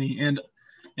fun to me.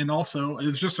 And also,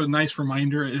 it's just a nice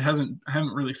reminder. I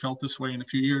haven't really felt this way in a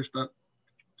few years, but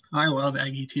I love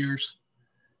Aggie tears.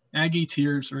 Aggie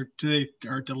tears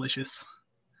are delicious,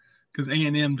 because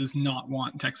A&M does not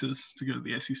want Texas to go to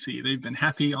the SEC. They've been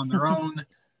happy on their own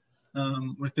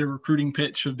with their recruiting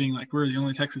pitch of being like, we're the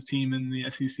only Texas team in the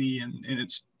SEC, and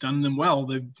it's done them well.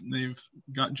 They've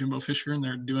got Jimbo Fisher, and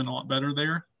they're doing a lot better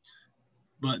there.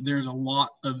 But there's a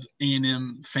lot of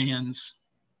A&M fans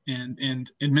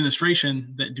and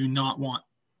administration that do not want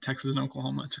Texas and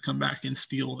Oklahoma to come back and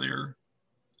steal their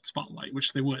spotlight,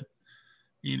 which they would.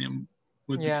 A&M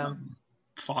would become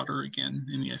fodder again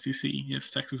in the SEC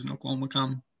if Texas and Oklahoma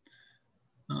come.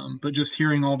 But just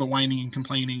hearing all the whining and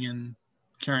complaining and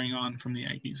carrying on from the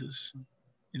Aggies is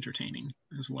entertaining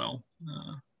as well.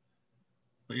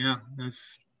 But yeah,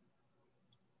 these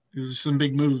are some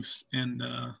big moves, and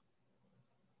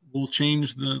will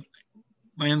change the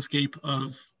landscape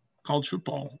of college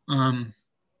football.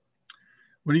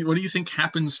 What do you think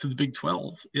happens to the Big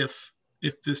 12 if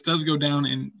this does go down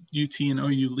and UT and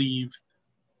OU leave?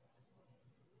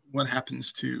 What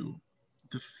happens to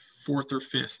the 4th or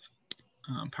 5th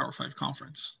Power 5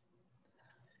 conference?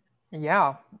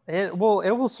 Yeah, it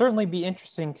will certainly be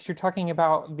interesting, because you're talking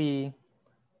about the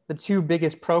 2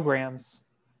 biggest programs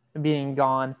being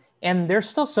gone, and there's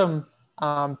still some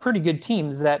pretty good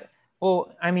teams that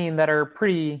are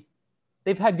pretty.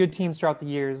 They've had good teams throughout the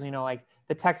years, like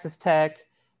the Texas Tech,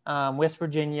 West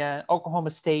Virginia,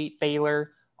 Oklahoma State,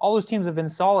 Baylor. All those teams have been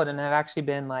solid and have actually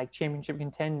been like championship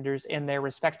contenders in their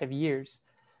respective years.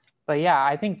 But yeah,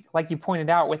 I think, like you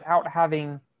pointed out, without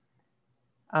having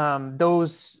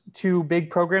those 2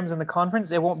 big programs in the conference,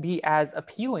 it won't be as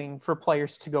appealing for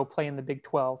players to go play in the Big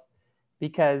 12,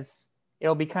 because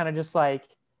it'll be kind of just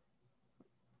like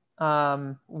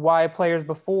why players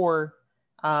before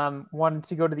wanted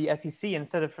to go to the SEC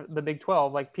instead of the Big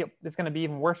 12. Like, it's going to be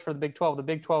even worse for the Big 12. The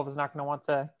Big 12 is not going to want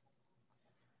to.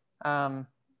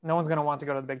 No one's going to want to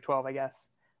go to the Big 12, I guess.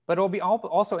 But it'll be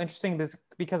also interesting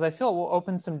because I feel it will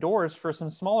open some doors for some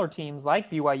smaller teams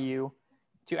like BYU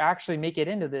to actually make it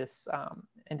into this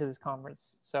into this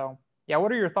conference. So yeah,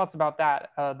 what are your thoughts about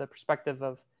that? The perspective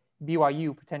of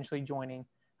BYU potentially joining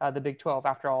the Big 12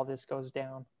 after all this goes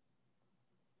down.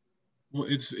 Well,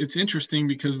 it's interesting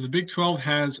because the Big 12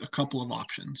 has a couple of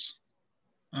options.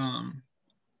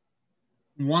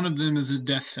 One of them is a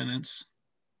death sentence.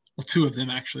 Well, two of them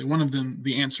actually. One of them,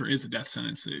 the answer is a death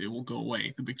sentence. It will go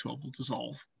away. The Big 12 will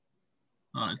dissolve.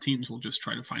 Teams will just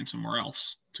try to find somewhere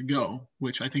else to go,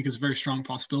 which I think is a very strong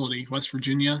possibility. West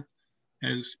Virginia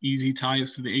has easy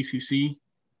ties to the ACC.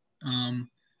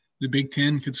 The Big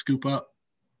 10 could scoop up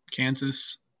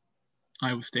Kansas,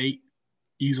 Iowa State.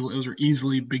 Those are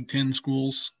easily Big 10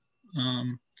 schools.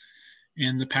 And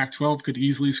the Pac-12 could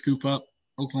easily scoop up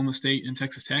Oklahoma State and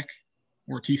Texas Tech,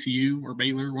 or TCU or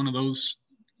Baylor. One of those,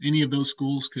 any of those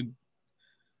schools could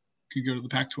go to the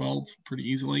Pac-12 pretty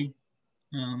easily.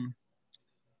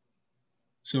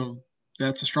 So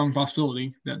that's a strong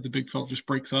possibility that the Big 12 just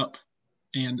breaks up.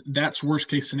 And that's worst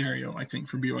case scenario, I think,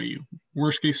 for BYU.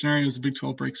 Worst case scenario is the Big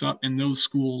 12 breaks up and those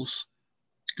schools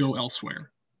go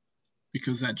elsewhere,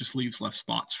 because that just leaves less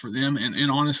spots for them.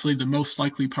 And honestly, the most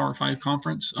likely Power 5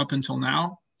 conference up until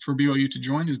now for BYU to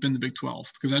join has been the Big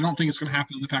 12, because I don't think it's going to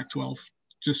happen in the Pac-12,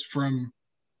 just from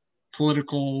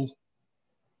political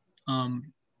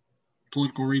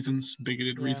reasons,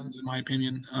 bigoted reasons, in my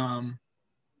opinion.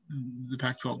 The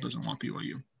Pac-12 doesn't want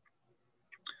BYU.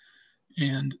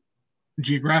 And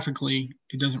geographically,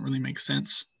 it doesn't really make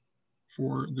sense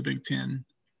for the Big 10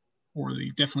 or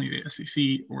definitely the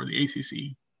SEC or the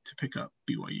ACC to pick up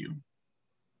BYU.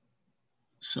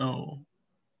 So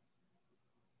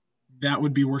that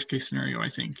would be worst case scenario, I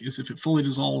think, is if it fully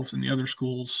dissolves and the other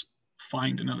schools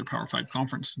find another Power 5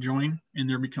 conference to join, and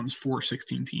there becomes 4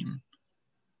 16-team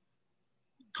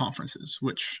conferences,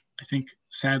 which I think,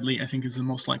 sadly, is the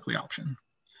most likely option.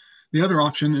 The other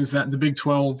option is that the Big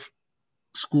 12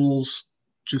 schools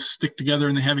just stick together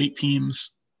and they have 8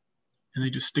 teams and they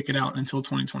just stick it out until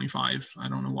 2025. I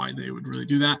don't know why they would really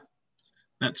do that.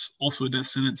 That's also a death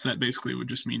sentence. That basically would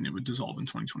just mean it would dissolve in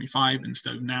 2025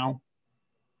 instead of now.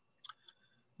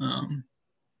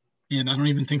 And I don't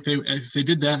even think if they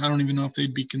did that, I don't even know if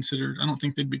they'd be considered. I don't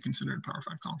think they'd be considered a Power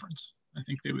 5 conference. I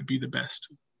think they would be the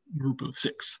best group of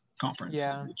 6 conference.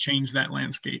 Yeah. Change that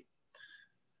landscape.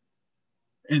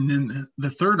 And then the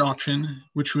third option,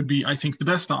 which would be, I think, the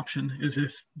best option, is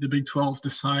if the Big 12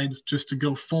 decides just to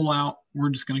go full out, we're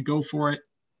just going to go for it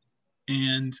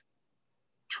and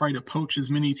try to poach as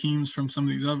many teams from some of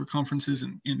these other conferences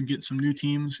and get some new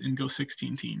teams and go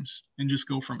 16 teams and just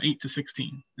go from 8 to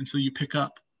 16. And so you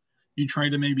try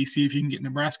to maybe see if you can get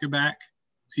Nebraska back,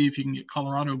 see if you can get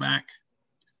Colorado back,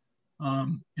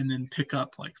 and then pick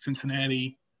up like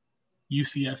Cincinnati,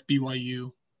 UCF,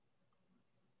 BYU,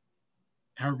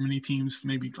 however many teams,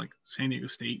 maybe like San Diego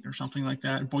State or something like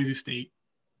that, Boise State,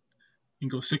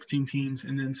 and go 16 teams,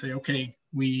 and then say, okay,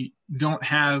 we don't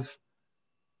have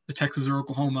a Texas or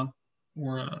Oklahoma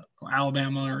or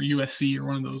Alabama or USC or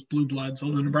one of those blue bloods,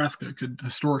 although Nebraska could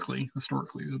historically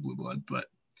the blue blood, but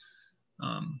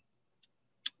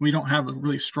we don't have a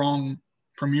really strong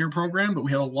premier program, but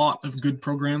we have a lot of good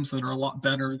programs that are a lot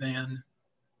better than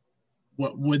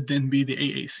what would then be the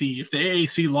AAC. If the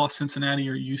AAC lost Cincinnati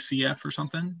or UCF or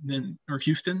something, or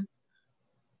Houston,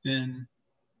 then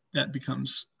that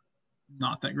becomes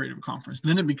not that great of a conference.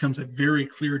 Then it becomes a very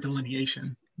clear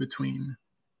delineation between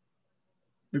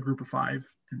the group of 5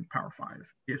 and the Power 5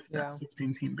 if that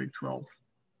 16-team Big 12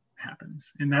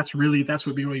 happens. And that's what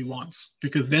BYU wants,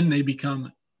 because then they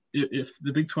become, if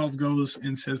the Big 12 goes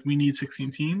and says we need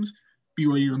 16 teams,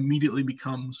 BYU immediately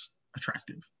becomes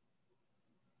attractive.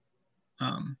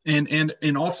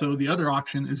 And also the other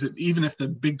option is that even if the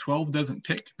Big 12 doesn't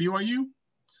pick BYU,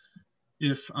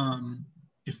 if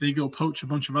they go poach a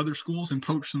bunch of other schools and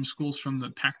poach some schools from the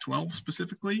Pac-12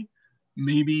 specifically,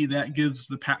 maybe that gives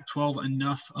the Pac-12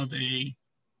 enough of a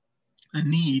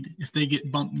need, if they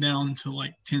get bumped down to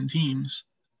like 10 teams,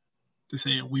 to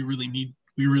say we really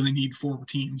need 4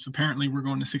 teams. Apparently we're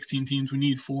going to 16 teams. We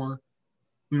need 4.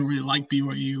 We don't really like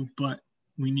BYU, but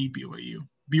we need BYU.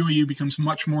 BYU becomes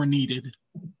much more needed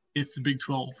if the Big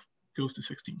 12 goes to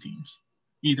 16 teams,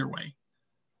 either way.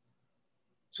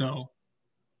 So,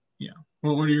 yeah.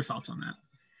 Well, what are your thoughts on that?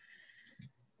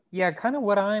 Yeah, kind of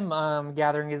what I'm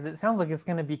gathering is it sounds like it's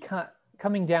going to be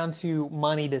coming down to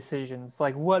money decisions,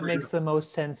 like what makes the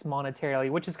most sense monetarily,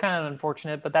 which is kind of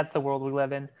unfortunate, but that's the world we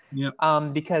live in. Yep.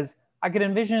 Because I could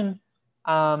envision,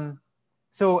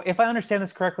 so if I understand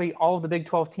this correctly, all of the Big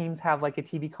 12 teams have like a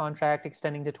TV contract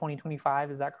extending to 2025.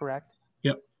 Is that correct?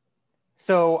 Yep.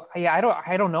 So yeah,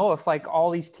 I don't know if like all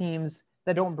these teams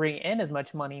that don't bring in as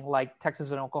much money, like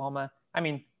Texas and Oklahoma, I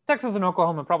mean, Texas and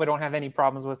Oklahoma probably don't have any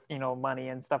problems with, money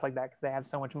and stuff like that because they have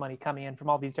so much money coming in from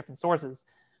all these different sources.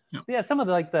 Yep. Yeah, some of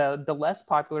the less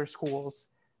popular schools,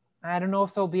 I don't know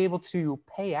if they'll be able to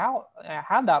pay out,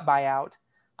 have that buyout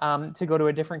to go to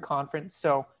a different conference.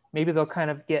 So maybe they'll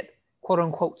kind of get quote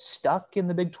unquote stuck in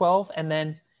the Big 12. And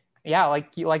then, yeah,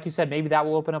 like you said, maybe that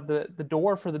will open up the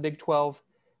door for the Big 12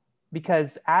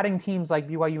 because adding teams like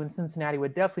BYU and Cincinnati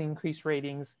would definitely increase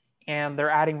ratings, and they're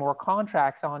adding more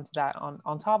contracts onto that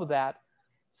on top of that.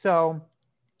 So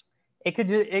it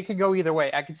could go either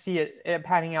way. I could see it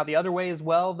panning out the other way as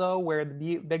well, though, where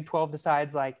the Big 12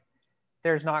 decides like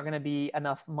there's not going to be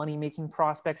enough money making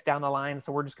prospects down the line,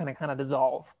 so we're just going to kind of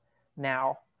dissolve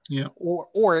now. Yeah.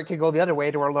 Or it could go the other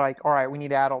way to where like, all right, we need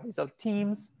to add all these other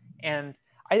teams, and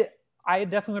I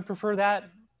definitely would prefer that.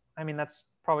 I mean, that's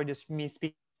probably just me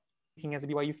speaking as a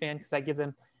BYU fan because that gives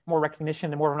them more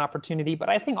recognition and more of an opportunity. But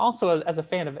I think also as a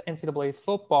fan of NCAA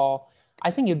football,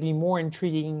 I think it'd be more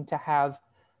intriguing to have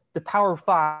the Power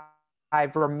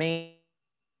Five remain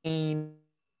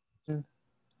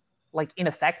like in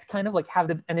effect, kind of like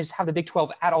just have the Big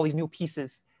 12 add all these new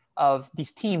pieces of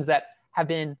these teams that have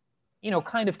been,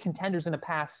 kind of contenders in the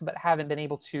past, but haven't been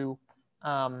able to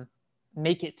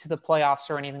make it to the playoffs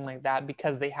or anything like that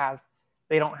because they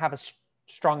don't have a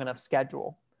strong enough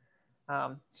schedule.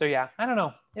 So yeah, I don't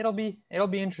know. It'll be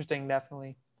interesting,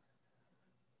 definitely,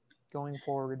 going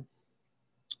forward.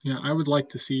 Yeah, I would like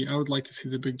to see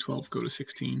the Big 12 go to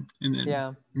 16 and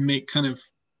then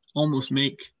almost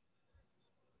make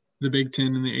the Big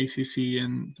 10 and the ACC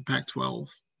and the Pac-12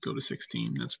 go to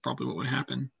 16. That's probably what would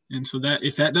happen. And so that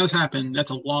if that does happen, that's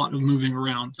a lot of moving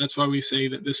around. That's why we say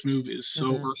that this move is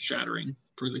so earth-shattering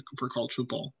for college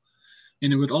football.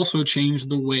 And it would also change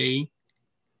the way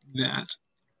that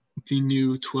the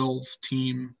new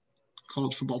 12-team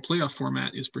college football playoff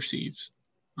format is perceived.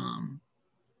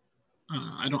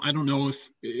 I don't know if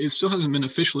it still hasn't been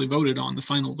officially voted on, the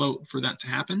final vote for that to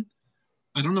happen.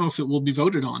 I don't know if it will be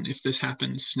voted on if this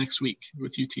happens next week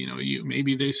with UT and OU.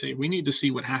 Maybe they say we need to see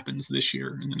what happens this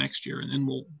year and the next year, and then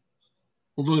we'll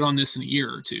vote on this in a year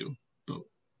or two. But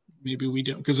maybe we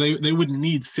don't, because they wouldn't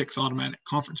need 6 automatic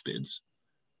conference bids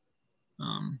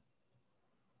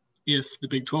if the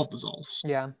Big 12 dissolves.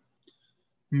 Yeah.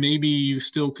 Maybe you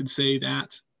still could say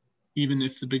that even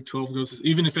if the Big 12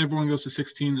 even if everyone goes to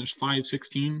 16, there's 5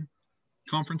 16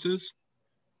 conferences.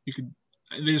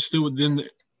 There's still within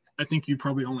I think you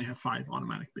probably only have 5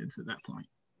 automatic bids at that point.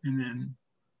 And then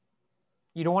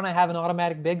you don't want to have an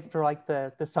automatic bid for like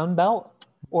the Sun Belt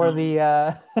or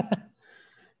the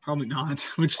probably not,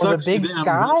 which sucks the Big for them.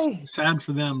 Sky. It's sad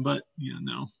for them, but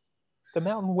no. The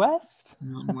Mountain West.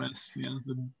 Mountain West, yeah,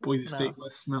 the Boise State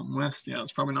West, Mountain West, yeah,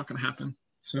 it's probably not going to happen.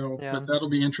 So, but that'll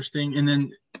be interesting. And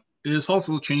then this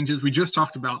also changes. We just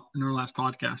talked about in our last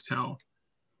podcast how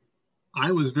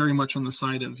I was very much on the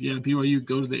side of BYU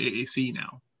go to the AAC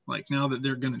now. Like now that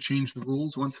they're going to change the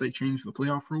rules, once they change the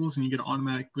playoff rules and you get an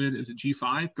automatic bid as a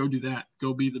G5, go do that.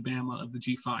 Go be the Bama of the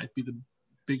G5. Be the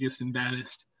biggest and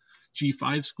baddest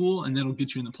G5 school, and that'll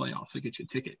get you in the playoffs. It'll get you a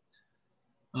ticket.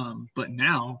 But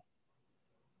now,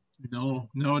 no,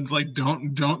 like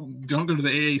don't go to the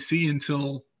AAC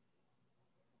until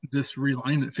this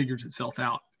realignment figures itself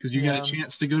out, because you got a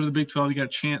chance to go to the Big 12, you got a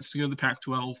chance to go to the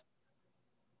Pac-12.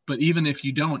 But even if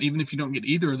you don't get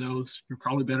either of those, you're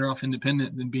probably better off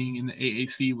independent than being in the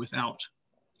AAC without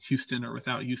Houston or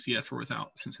without UCF or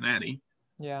without Cincinnati.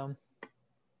 Yeah.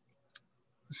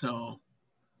 So,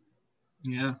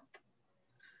 yeah,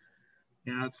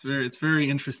 it's very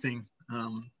interesting.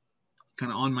 Kind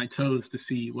of on my toes to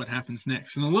see what happens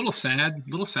next, and a little sad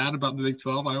about the Big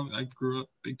 12. I grew up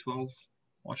Big 12,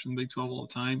 watching the Big 12 all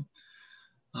the time.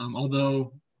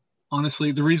 Although,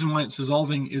 honestly, the reason why it's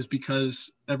dissolving is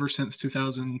because ever since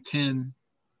 2010,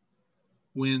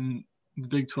 when the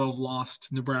Big 12 lost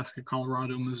Nebraska,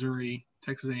 Colorado, Missouri,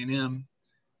 Texas A&M,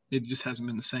 it just hasn't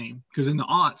been the same. Because in the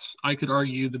aughts, I could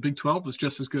argue the Big 12 was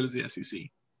just as good as the SEC,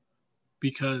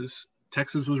 because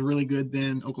Texas was really good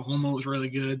then, Oklahoma was really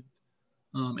good,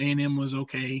 A&M was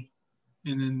okay,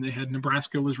 and then they had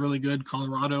Nebraska was really good.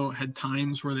 Colorado had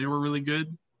times where they were really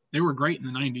good. They were great in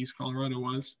the 90s, Colorado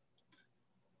was.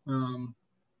 And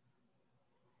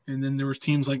then there was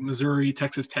teams like Missouri,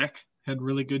 Texas Tech had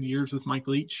really good years with Mike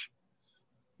Leach,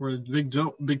 where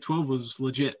the Big 12 was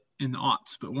legit in the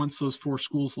aughts. But once those 4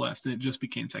 schools left, it just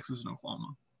became Texas and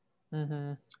Oklahoma.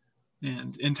 Mm-hmm.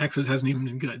 And Texas hasn't even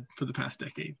been good for the past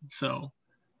decade. So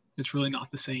it's really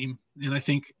not the same. And I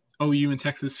think OU and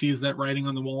Texas sees that writing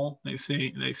on the wall. They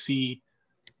see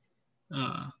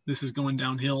this is going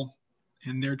downhill,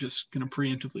 and they're just going to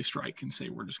preemptively strike and say,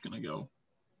 we're just going to go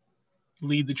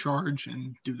lead the charge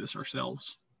and do this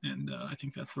ourselves. And I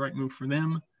think that's the right move for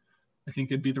them. I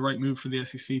think it'd be the right move for the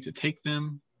SEC to take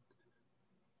them.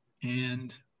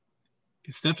 And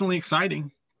it's definitely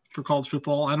exciting for college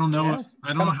football. I don't know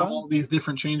how all these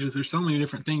different changes. There's so many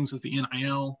different things with the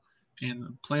NIL and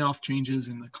the playoff changes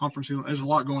and the conference. There's a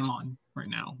lot going on right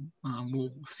now.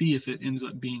 We'll see if it ends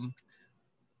up being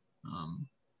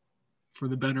for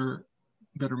the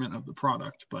betterment of the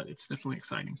product, but it's definitely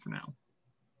exciting for now.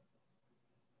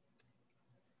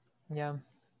 Yeah.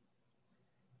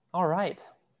 All right.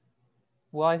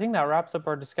 Well, I think that wraps up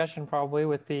our discussion probably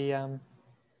with the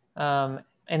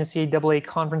NCAA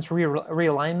conference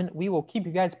realignment. We will keep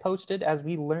you guys posted as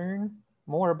we learn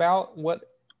more about what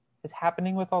is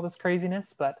happening with all this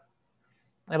craziness, but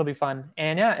it'll be fun.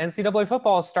 And yeah, NCAA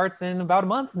football starts in about a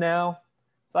month now,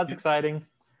 so that's exciting.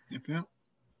 Yep.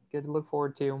 Good to look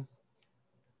forward to.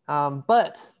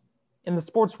 But in the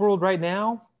sports world right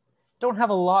now, don't have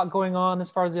a lot going on as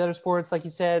far as the other sports. Like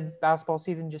you said, basketball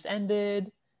season just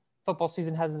ended. Football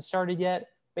season hasn't started yet.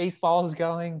 Baseball is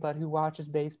going, but who watches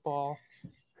baseball?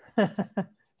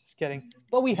 Just kidding.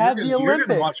 But we have the Olympics. You're going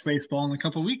to watch baseball in a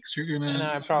couple of weeks. You're going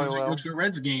to go to a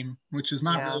Reds game, which is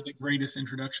not really the greatest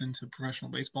introduction to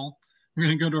professional baseball. We're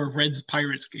going to go to a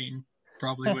Reds-Pirates game,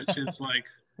 probably, which is like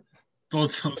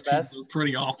both those teams are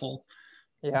pretty awful.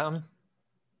 Yeah.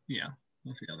 Yeah,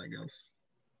 we'll see how that goes.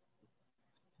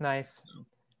 Nice. So.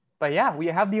 But yeah, we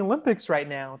have the Olympics right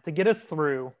now to get us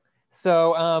through.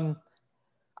 So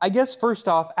I guess first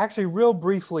off, actually real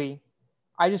briefly,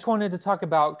 I just wanted to talk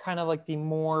about kind of like the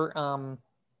more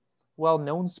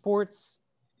well-known sports.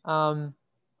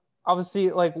 Obviously,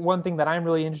 like one thing that I'm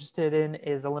really interested in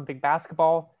is Olympic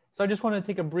basketball. So I just want to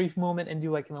take a brief moment and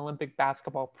do like an Olympic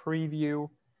basketball preview.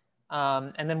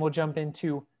 And then we'll jump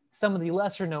into some of the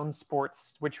lesser known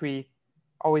sports, which we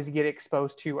always get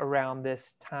exposed to around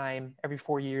this time every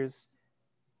 4 years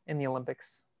in the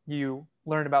Olympics. You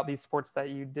learn about these sports that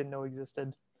you didn't know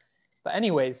existed. But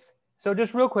anyways, so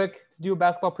just real quick to do a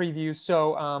basketball preview.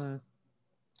 So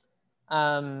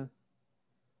the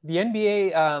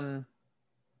NBA,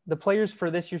 the players for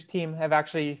this year's team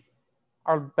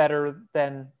are better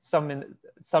than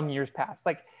some years past.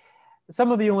 Like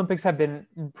some of the Olympics have been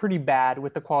pretty bad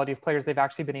with the quality of players they've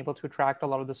actually been able to attract. A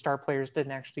lot of the star players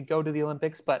didn't actually go to the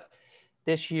Olympics, but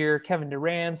this year Kevin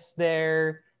Durant's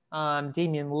there,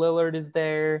 Damian Lillard is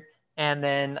there, and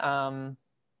then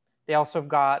they also have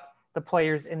got the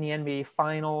players in the NBA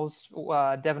Finals,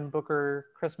 Devin Booker,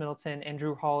 Chris Middleton, and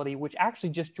Drew Holiday, which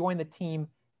actually just joined the team.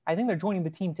 I think they're joining the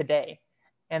team today,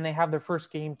 and they have their first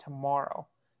game tomorrow.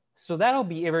 So that'll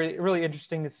be really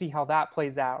interesting to see how that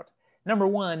plays out. Number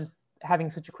one,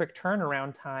 having such a quick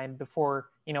turnaround time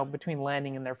between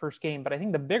landing and their first game. But I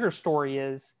think the bigger story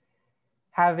is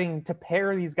having to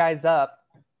pair these guys up.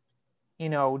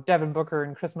 Devin Booker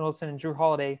and Chris Middleton and Drew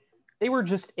Holiday, they were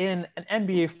just in an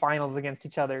NBA Finals against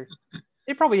each other.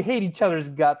 They probably hate each other's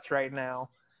guts right now.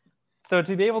 So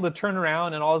to be able to turn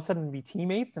around and all of a sudden be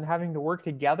teammates and having to work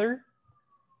together,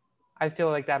 I feel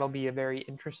like that'll be a very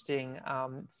interesting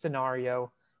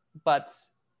scenario. But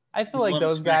I feel like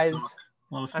those guys, a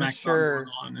lot of smack talk going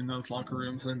on in those locker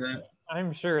rooms and that.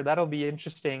 I'm sure that'll be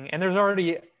interesting. And there's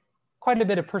already quite a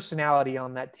bit of personality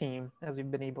on that team, as we've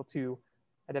been able to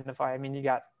identify. I mean,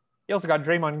 you also got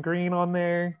Draymond Green on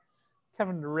there,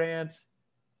 Kevin Durant.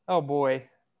 Oh boy,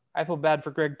 I feel bad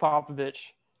for Greg Popovich.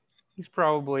 He's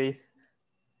probably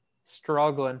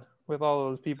struggling with all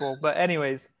those people. But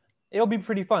anyways, it'll be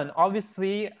pretty fun.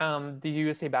 Obviously, the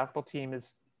USA basketball team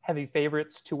is heavy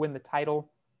favorites to win the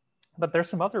title, but there's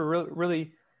some other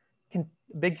really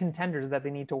big contenders that they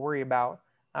need to worry about.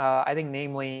 I think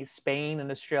namely Spain and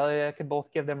Australia could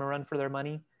both give them a run for their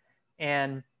money.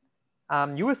 And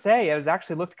USA has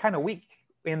actually looked kind of weak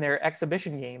in their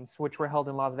exhibition games, which were held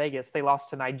in Las Vegas. They lost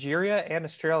to Nigeria and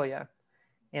Australia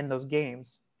in those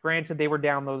games. Granted, they were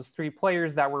down those 3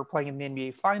 players that were playing in the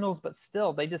NBA Finals, but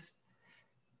still, they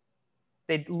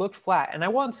looked flat. And I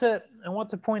want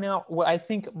to point out what I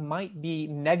think might be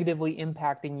negatively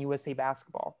impacting USA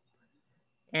basketball.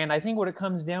 And I think what it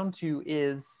comes down to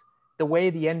is the way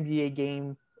the NBA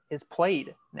game is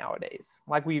played nowadays.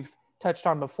 Like we've touched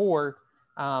on before,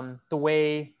 the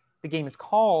way the game is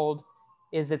called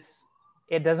is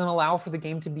it doesn't allow for the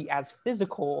game to be as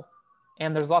physical,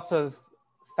 and there's lots of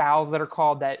fouls that are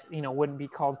called that wouldn't be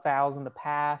called fouls in the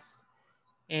past.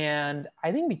 And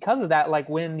I think because of that, like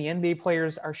when the NBA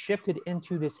players are shifted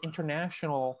into this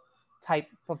international type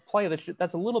of play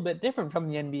that's a little bit different from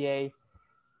the NBA,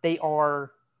 they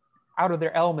are out of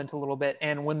their element a little bit.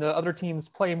 And when the other teams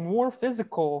play more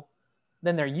physical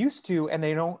than they're used to, and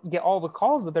they don't get all the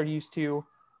calls that they're used to,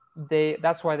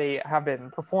 that's why they have been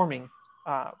performing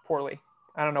poorly.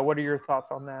 I don't know. What are your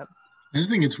thoughts on that? I just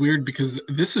think it's weird because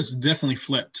this has definitely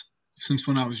flipped since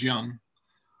when I was young.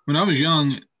 When I was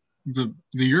young, the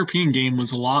European game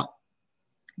was a lot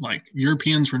like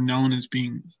Europeans were known as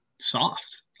being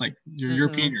soft. Like you're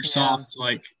European, you're Yeah. soft.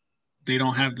 Like they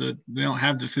don't have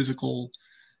the physical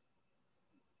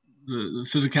the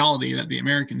physicality that the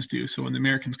Americans do. So when the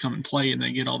Americans come and play and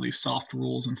they get all these soft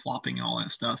rules and flopping and all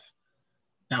that stuff,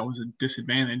 that was a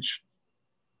disadvantage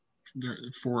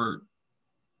for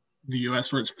the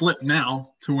U.S. Where it's flipped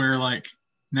now to where like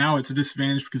now it's a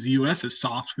disadvantage because the U.S. is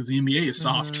soft because the NBA is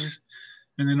soft,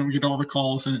 and they don't get all the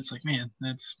calls, and it's like, man,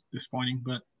 that's disappointing.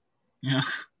 But yeah.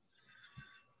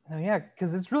 Oh, yeah,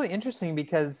 because it's really interesting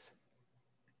because,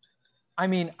 I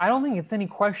mean, I don't think it's any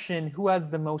question who has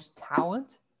the most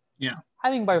talent. Yeah. I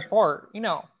think by far,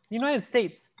 the United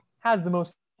States has the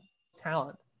most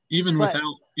talent. Even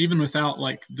without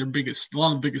like a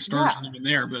lot of the biggest stars aren't even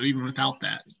there, but even without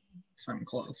that, something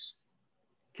close.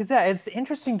 Because it's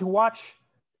interesting to watch,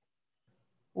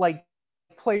 like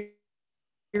players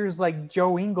like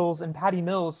Joe Ingles and Patty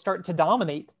Mills start to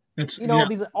dominate.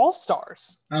 These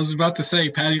all-stars. I was about to say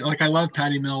Patty. Like I love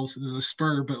Patty Mills as a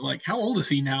Spur, but like how old is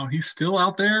he now? He's still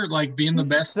out there, like being the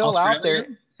best. Still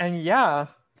Australian? Out there,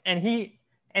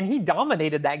 and he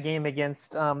dominated that game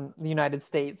against the United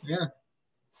States. Yeah.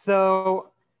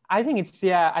 So I think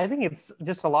it's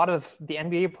just a lot of the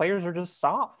NBA players are just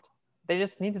soft. They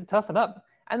just need to toughen up.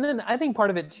 And then I think part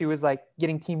of it too is like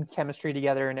getting team chemistry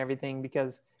together and everything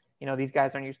because, these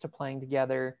guys aren't used to playing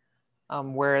together.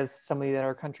 Whereas some of the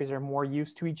other countries are more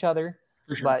used to each other.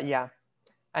 For sure. But yeah,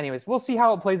 anyways, we'll see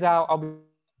how it plays out. I'll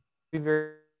be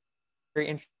very,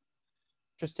 very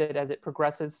interested as it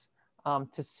progresses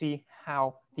to see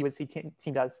how the USC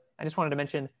team does. I just wanted to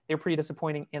mention they were pretty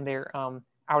disappointing in their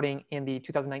outing in the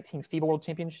 2019 FIBA World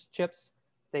Championships.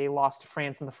 They lost to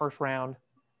France in the first round.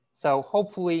 So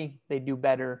hopefully they do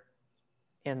better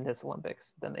in this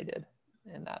Olympics than they did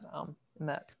in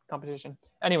that competition.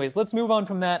 Anyways, let's move on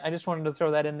from that. I just wanted to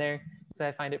throw that in there because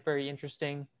I find it very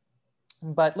interesting.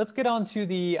 But let's get on to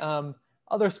the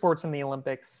other sports in the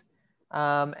Olympics.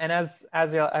 And as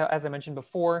I mentioned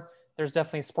before, there's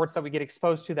definitely sports that we get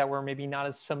exposed to that we're maybe not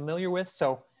as familiar with.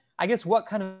 So I guess what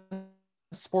kind of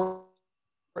sport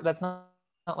that's not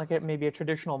like maybe a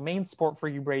traditional main sport for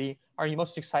you, Brady, are you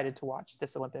most excited to watch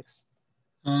this Olympics?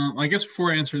 I guess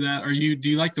before I answer that, do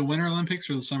you like the Winter Olympics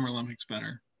or the Summer Olympics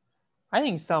better? I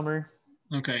think summer.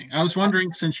 Okay. I was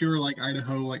wondering since you were like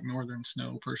Idaho, like northern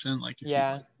snow person, like if you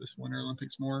like this Winter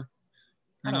Olympics more.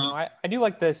 I don't know. I do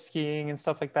like the skiing and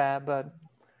stuff like that, but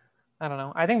I don't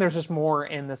know. I think there's just more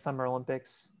in the Summer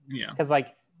Olympics. Yeah. Because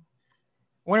like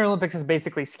Winter Olympics is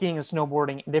basically skiing and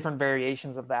snowboarding, different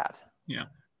variations of that. Yeah.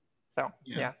 So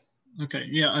yeah. Okay.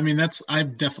 Yeah. I mean,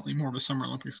 I'm definitely more of a Summer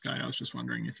Olympics guy. I was just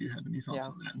wondering if you had any thoughts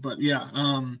on that. But yeah,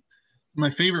 my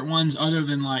favorite ones, other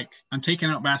than like, I'm taking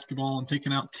out basketball, I'm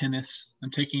taking out tennis, I'm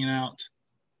taking out,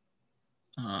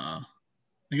 I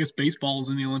guess baseball is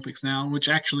in the Olympics now, which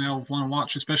actually I'll want to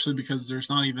watch, especially because there's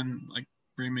not even like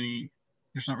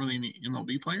there's not really any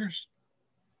MLB players.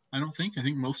 I don't think. I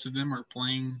think most of them are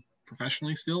playing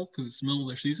professionally still because it's the middle of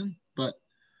their season. But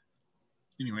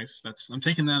anyways, I'm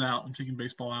taking that out. I'm taking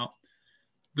baseball out.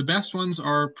 The best ones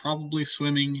are probably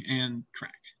swimming and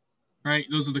track, right?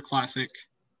 Those are the classic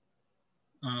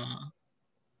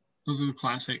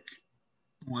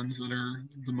ones that are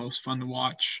the most fun to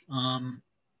watch. And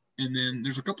then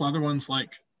there's a couple other ones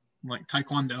like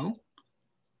Taekwondo.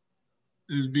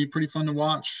 It would be pretty fun to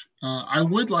watch. I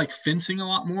would like fencing a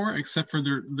lot more, except for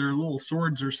their little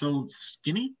swords are so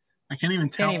skinny. I can't even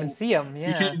tell. Can't even see them. Yeah.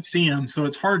 You can't even see them, so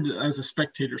it's hard as a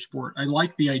spectator sport. I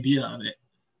like the idea of it,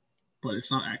 but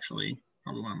it's not actually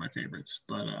probably one of my favorites.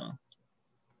 But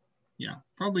yeah,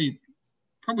 probably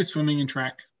swimming and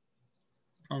track.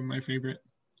 Probably my favorite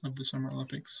of the Summer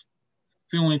Olympics.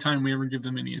 It's the only time we ever give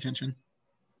them any attention.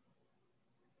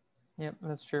 Yep,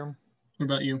 that's true. What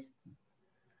about you?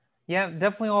 Yeah,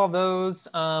 definitely all of those.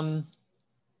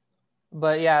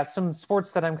 But yeah, some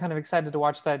sports that I'm kind of excited to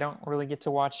watch that I don't really get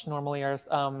to watch normally are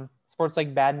sports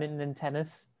like badminton and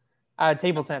tennis.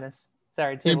 Table tennis.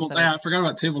 Sorry, table tennis. Yeah, I forgot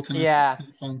about table tennis. Yeah,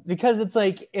 because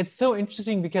it's so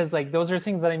interesting because like those are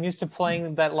things that I'm used to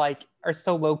playing that like are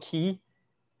so low key.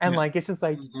 And like, it's just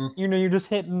like, you're just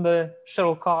hitting the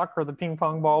shuttlecock or the ping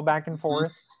pong ball back and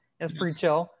forth. It's pretty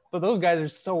chill. But those guys are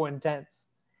so intense.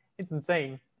 It's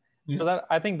insane. Yeah. So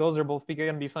I think those are both going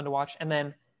to be fun to watch. And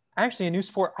then actually a new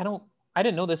sport, I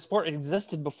didn't know this sport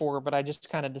existed before, but I just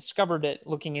kind of discovered it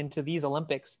looking into these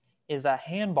Olympics is a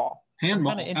handball.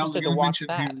 Handball. I'm kind of interested to watch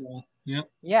that. Handball. Yep.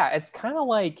 Yeah, it's kind of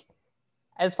like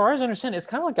as far as I understand, it's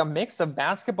kind of like a mix of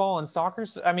basketball and soccer.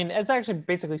 I mean, it's actually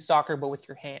basically soccer, but with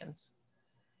your hands.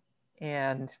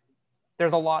 And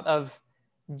there's a lot of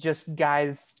just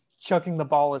guys chucking the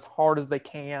ball as hard as they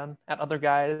can at other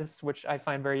guys, which I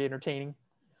find very entertaining.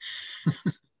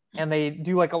 And they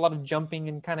do like a lot of jumping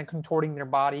and kind of contorting their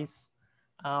bodies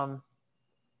to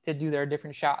do their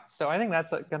different shots. So I think that's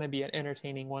going to be an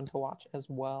entertaining one to watch as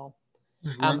well.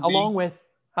 Along with,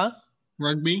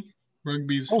 Rugby?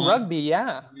 Rugby's fun. Rugby,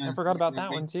 yeah. I forgot about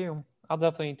that one too. I'll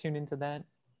definitely tune into that.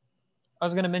 I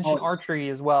was going to mention archery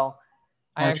as well.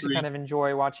 I actually kind of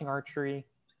enjoy watching archery,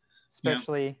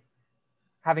 especially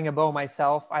having a bow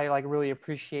myself. I like really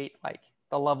appreciate like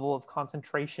the level of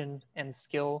concentration and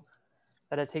skill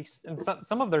that it takes. And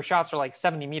some of their shots are like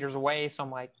 70 meters away. So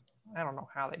I'm like, I don't know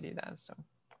how they do that. So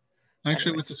I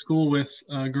actually went to school with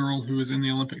a girl who was in the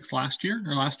Olympics last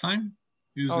time.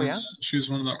 She was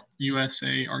one of the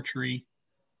USA archery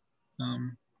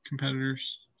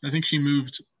competitors. I think she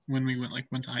moved when we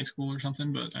went to high school or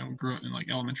something, but I grew up in like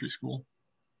elementary school.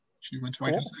 She went to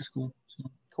White House High School.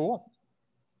 So. Cool.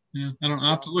 Yeah, I don't know.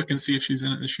 I'll have to look and see if she's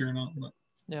in it this year or not. But.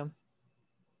 Yeah.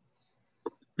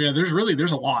 But yeah, there's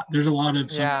a lot. There's a lot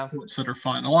of sports that are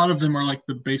fun. A lot of them are like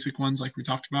the basic ones like we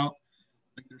talked about.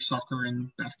 Like there's soccer and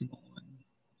basketball and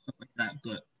stuff like that.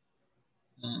 But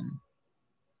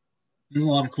there's a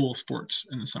lot of cool sports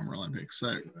in the Summer Olympics.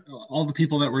 All the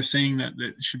people that were saying that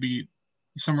the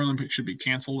Summer Olympics should be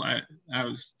canceled, I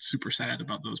was super sad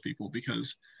about those people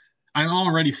because I'm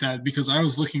already sad because I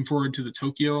was looking forward to the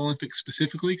Tokyo Olympics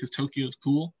specifically because Tokyo is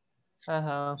cool.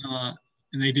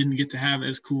 And they didn't get to have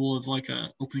as cool of like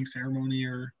a opening ceremony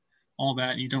or all that.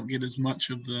 And you don't get as much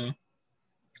of the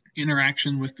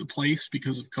interaction with the place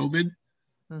because of COVID.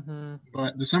 Mm-hmm.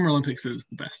 But the Summer Olympics is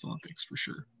the best Olympics for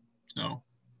sure. So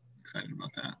excited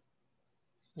about that.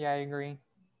 Yeah, I agree.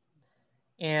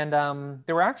 And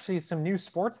there were actually some new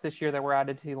sports this year that were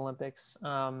added to the Olympics.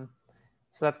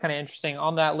 So that's kind of interesting.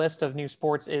 On that list of new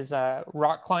sports is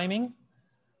rock climbing.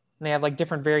 And they have like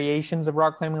different variations of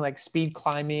rock climbing, like speed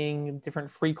climbing,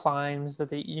 different free climbs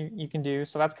that you can do.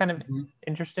 So that's kind of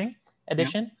interesting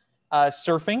addition.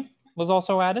 Surfing was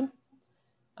also added.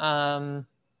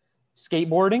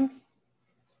 Skateboarding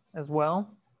as well.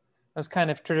 It was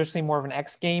kind of traditionally more of an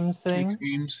X Games thing. X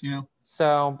Games, yeah.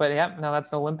 So, but yeah, now that's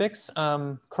the Olympics.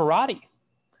 Karate,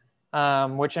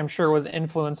 which I'm sure was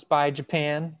influenced by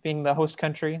Japan being the host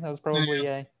country. That was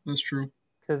probably that's true.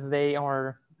 Because they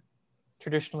are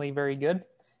traditionally very good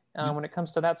when it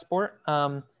comes to that sport.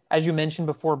 As you mentioned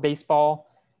before,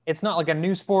 baseball, it's not like a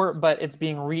new sport, but it's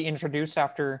being reintroduced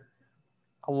after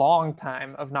a long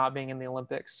time of not being in the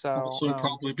Olympics. So also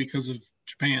probably because of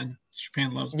Japan.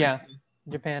 Japan loves baseball.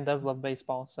 Japan does love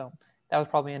baseball. So that was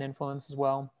probably an influence as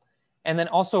well. And then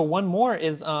also one more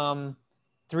is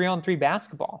 3-on-3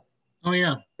 basketball. Oh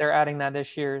yeah. They're adding that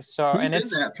this year. So Who's in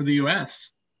that for the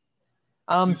US?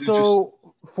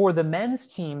 For the men's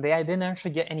team, they didn't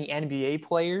actually get any NBA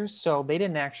players, so they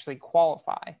didn't actually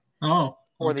qualify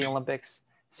for the Olympics.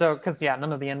 So, because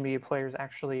none of the NBA players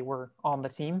actually were on the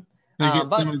team. They get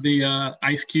some of the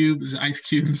Ice Cubes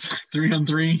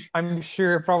 3-on-3. I'm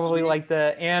sure probably like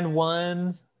the and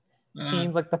one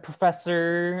teams, like the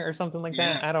Professor or something like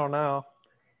that. I don't know.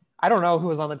 I don't know who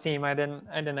was on the team. I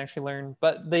didn't actually learn.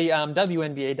 But the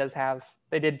WNBA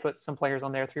they did put some players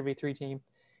on their 3v3 team.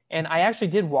 And I actually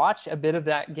did watch a bit of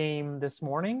that game this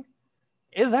morning.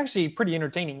 It was actually pretty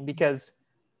entertaining because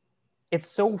it's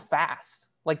so fast.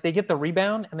 Like they get the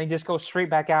rebound and they just go straight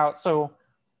back out. So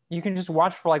you can just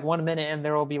watch for like 1 minute and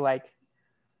there will be like,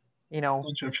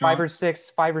 five or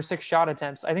six shot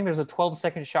attempts. I think there's a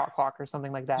 12-second shot clock or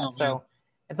something like that. So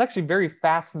it's actually very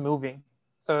fast moving.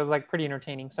 So it was like pretty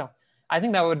entertaining. So I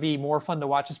think that would be more fun to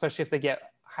watch, especially if they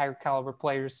get higher caliber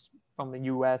players from the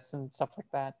US and stuff like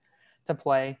that to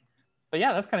play. But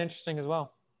yeah, that's kind of interesting as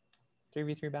well.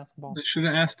 3v3 basketball. They should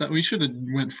have asked that. We should have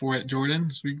went for it,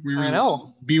 Jordan. We were I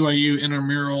know. BYU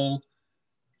intramural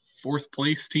 4th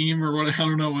place team or what? I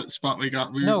don't know what spot we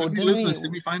got. Did we lose the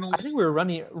semifinals? I think we were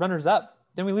runners up.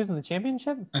 Didn't we lose in the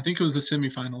championship? I think it was the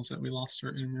semifinals that we lost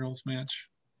our intramurals match.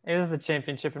 It was the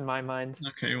championship in my mind.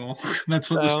 Okay, well,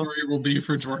 that's what the story will be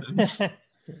for Jordan's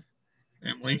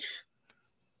family.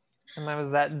 And that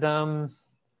was that dumb.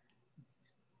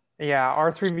 Yeah,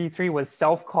 our 3v3 was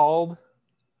self-called.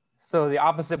 So the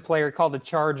opposite player called a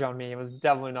charge on me. It was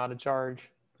definitely not a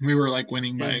charge. We were like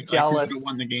winning by jealous. We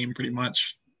won the game pretty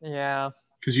much. Yeah.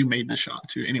 Because you made the shot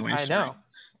too. Anyways, I know.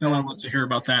 No one wants to hear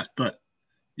about that. But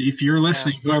if you're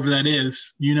listening, whoever that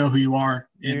is, you know who you are.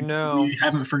 And we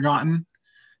haven't forgotten.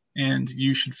 And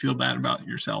you should feel bad about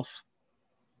yourself.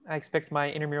 I expect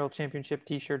my intramural championship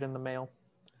T-shirt in the mail.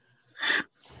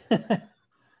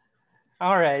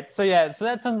 All right. So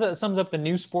that sums up the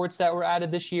new sports that were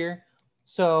added this year.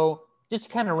 So just to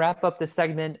kind of wrap up this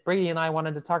segment, Brady and I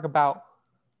wanted to talk about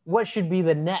what should be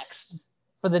the next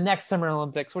for the next Summer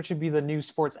Olympics. What should be the new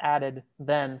sports added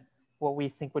then? What we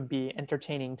think would be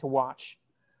entertaining to watch.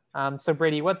 So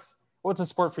Brady, what's a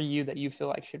sport for you that you feel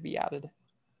like should be added?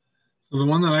 So the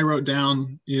one that I wrote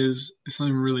down is it's not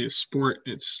even really a sport.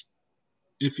 It's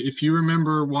if you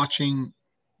remember watching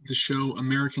the show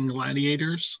American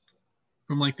Gladiators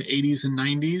from like the 80s and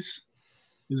 90s,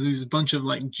 there's a bunch of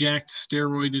like jacked,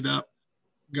 steroided up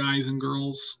guys and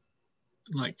girls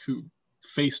like who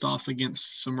faced off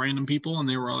against some random people, and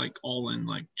they were like all in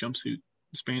like jumpsuit,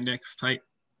 spandex type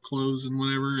clothes and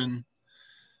whatever, and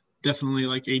definitely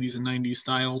like 80s and 90s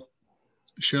style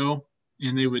show.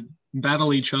 And they would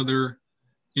battle each other.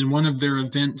 And one of their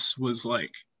events was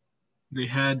like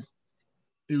it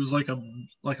was like a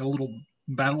little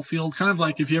battlefield, kind of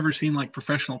like if you ever seen like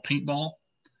professional paintball,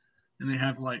 and they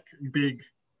have like big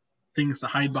things to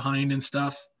hide behind and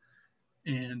stuff,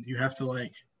 and you have to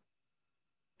like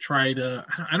try to,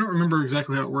 I don't remember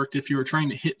exactly how it worked, if you were trying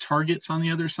to hit targets on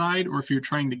the other side or if you're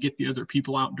trying to get the other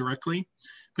people out directly,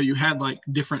 but you had like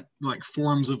different like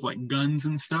forms of like guns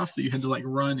and stuff that you had to like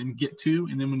run and get to,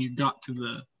 and then when you got to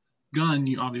the gun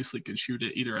you obviously could shoot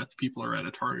it either at the people or at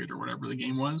a target or whatever the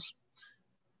game was.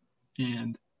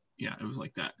 And yeah, it was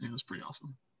like that. It was pretty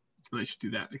awesome. So they should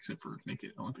do that, except for make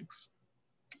it Olympics.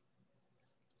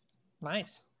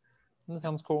 Nice. That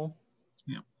sounds cool.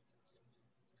 Yeah.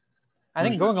 I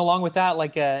think going along with that,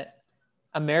 like a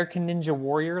American Ninja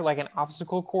Warrior, like an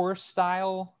obstacle course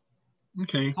style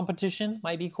competition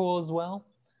might be cool as well.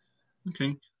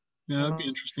 Okay. Yeah, that'd be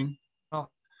interesting.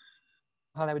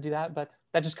 How I would do that, but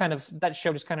that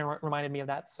show just kind of reminded me of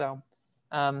that. So,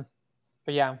 but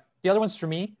yeah, the other ones for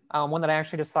me, one that I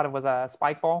actually just thought of was a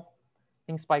spike ball. I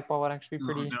think spike ball would actually be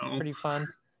pretty fun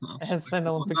as an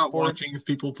Olympic sport. I'm not watching if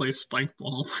people play spike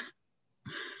ball.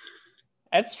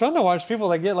 It's fun to watch people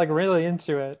that get like really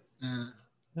into it.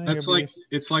 It's like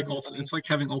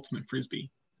having ultimate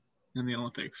frisbee in the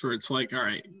Olympics, where it's like, all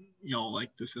right, y'all,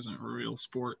 like this isn't a real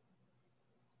sport.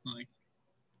 Like,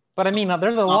 but I mean,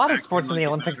 there's a lot of sports in the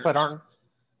Olympics that aren't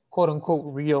quote unquote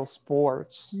real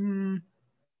sports. They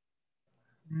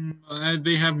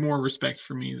have more respect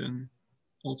for me than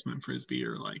ultimate frisbee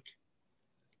or like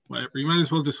whatever. You might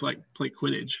as well just like play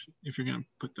Quidditch if you're gonna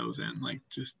put those in. Like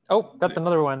just that's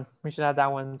another one. We should add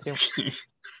that one too.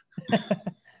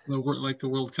 Like the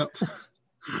World Cup.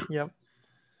 Yep.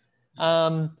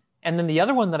 And then the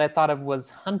other one that I thought of was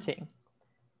hunting.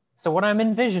 So what I'm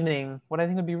envisioning, what I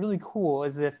think would be really cool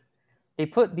is if they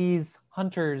put these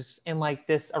hunters in like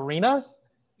this arena.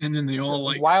 And then they all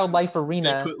like wildlife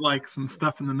arena. They put like some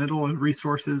stuff in the middle of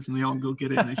resources, and they all go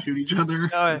get it and they shoot each other.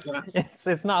 No,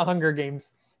 it's not Hunger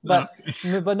Games, but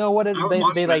no, what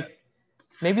they like?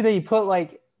 Maybe they put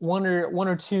like one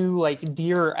or two like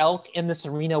deer or elk in this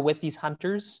arena with these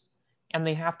hunters, and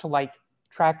they have to like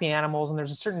track the animals, and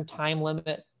there's a certain time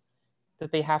limit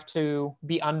that they have to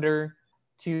be under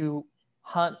to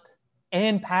hunt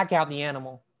and pack out the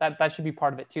animal. That should be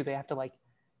part of it too. They have to like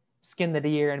skin the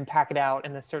deer and pack it out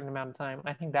in a certain amount of time.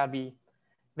 I think that'd be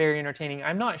very entertaining.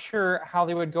 I'm not sure how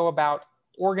they would go about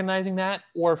organizing that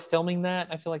or filming that.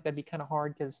 I feel like that'd be kind of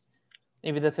hard because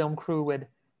maybe the film crew would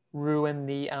ruin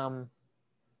the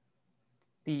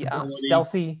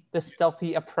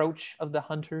stealthy approach of the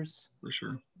hunters. For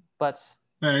sure. But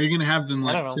are you gonna have them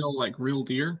like kill like real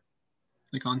deer,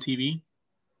 like on TV?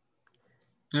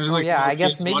 I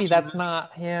guess maybe that's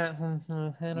not. Yeah,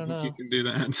 I don't know. You can do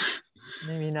that.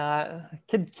 Maybe not.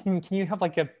 Can you have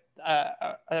like a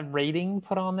rating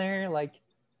put on there, like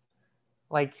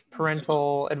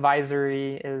parental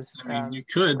advisory is? I mean, you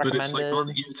could, but it's like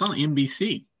it's on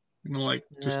NBC. You know, like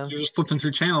you're just flipping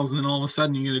through channels, and then all of a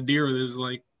sudden you get a deer with his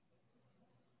like,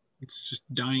 it's just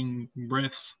dying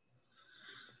breaths.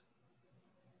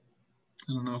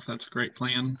 I don't know if that's a great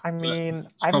plan. I mean,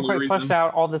 I haven't quite fleshed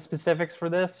out all the specifics for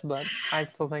this, but I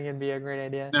still think it'd be a great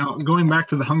idea. Now, going back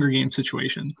to the Hunger Games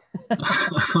situation,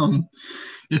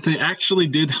 if they actually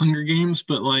did Hunger Games,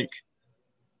 but like,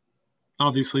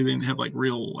 obviously they didn't have like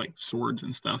real like swords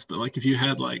and stuff, but like if you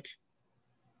had like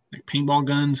paintball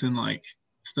guns and like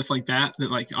stuff like that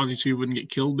like obviously you wouldn't get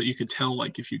killed, but you could tell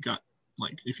like if you got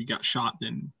shot,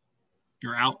 then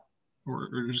you're out. Or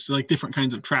just like different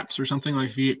kinds of traps or something.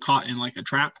 Like if you get caught in like a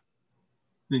trap,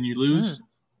 then you lose.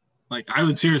 Like I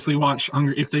would seriously watch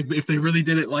Hunger if they really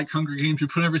did it like Hunger Games. You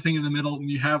put everything in the middle and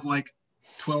you have like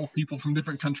 12 people from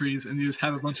different countries and you just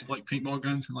have a bunch of like paintball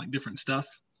guns and like different stuff.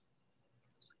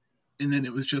 And then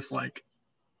it was just like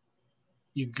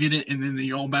you get it and then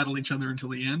you all battle each other until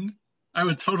the end. I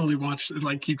would totally watch,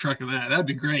 like, keep track of that. That'd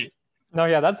be great. No,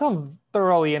 yeah, that sounds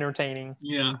thoroughly entertaining.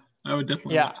 Yeah, I would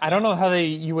definitely Yeah, watch I that. don't know how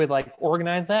you would like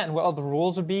organize that and what all the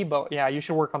rules would be, but yeah, you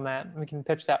should work on that. We can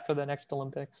pitch that for the next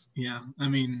Olympics. Yeah, I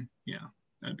mean, yeah,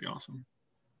 that'd be awesome.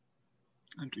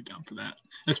 I'd be down for that.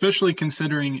 Especially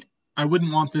considering I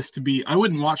wouldn't watch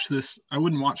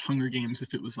Hunger Games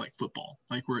if it was like football,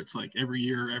 like where it's like every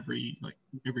year, every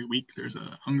week there's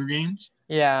a Hunger Games.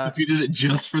 Yeah, If you did it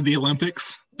just for the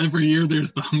Olympics, every year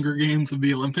there's the Hunger Games of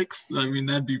the Olympics. I mean,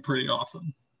 that'd be pretty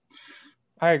awesome.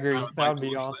 I agree. I would That like would to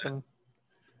be watch awesome.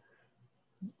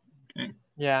 that. Okay.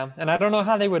 Yeah, and I don't know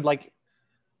how they would like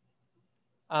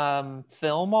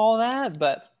film all that,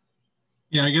 but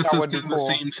Yeah, I guess that that's would be kind of the cool.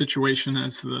 same situation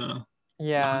as the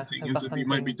Yeah, hunting, as the is it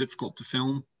might be hunting. difficult to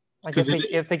film I guess because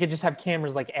if they could just have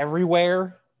cameras like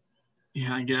everywhere.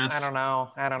 yeah, I I guess. don't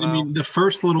know. I don't I know. mean, the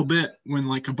first little bit when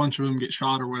like a bunch of them get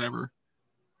shot or whatever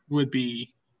would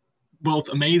be both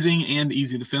amazing and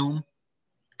easy to film,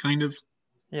 kind of.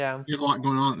 Yeah. You have a lot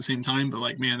going on at the same time, but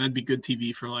like, man, that'd be good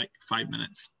TV for like 5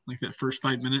 minutes. Like that first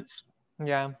 5 minutes,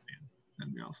 Yeah.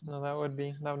 that'd be awesome. No, that would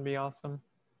be awesome.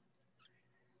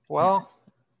 Well,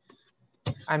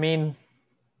 I mean,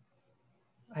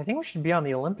 I think we should be on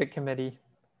the Olympic committee.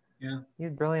 Yeah.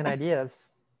 These brilliant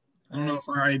ideas. I don't know if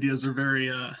our ideas are very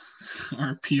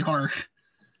our PR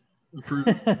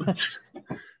approved, but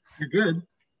they're good.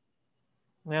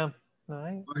 Yeah. No,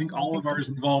 I think all of so. ours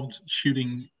involved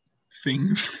shooting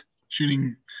things,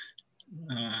 shooting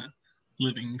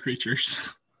living creatures.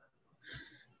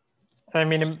 I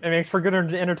mean, it makes for good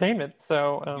entertainment.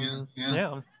 So,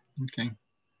 yeah. Okay.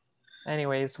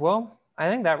 Anyways, well, I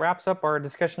think that wraps up our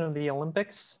discussion of the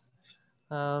Olympics.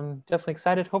 Definitely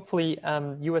excited. Hopefully,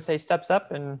 USA steps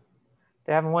up, and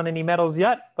they haven't won any medals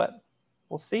yet, but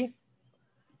we'll see.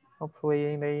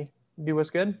 Hopefully, they do us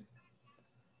good.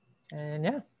 And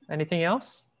yeah, anything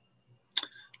else?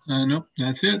 Nope,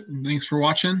 that's it. Thanks for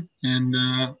watching, and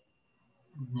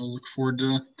we'll look forward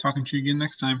to talking to you again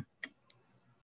next time.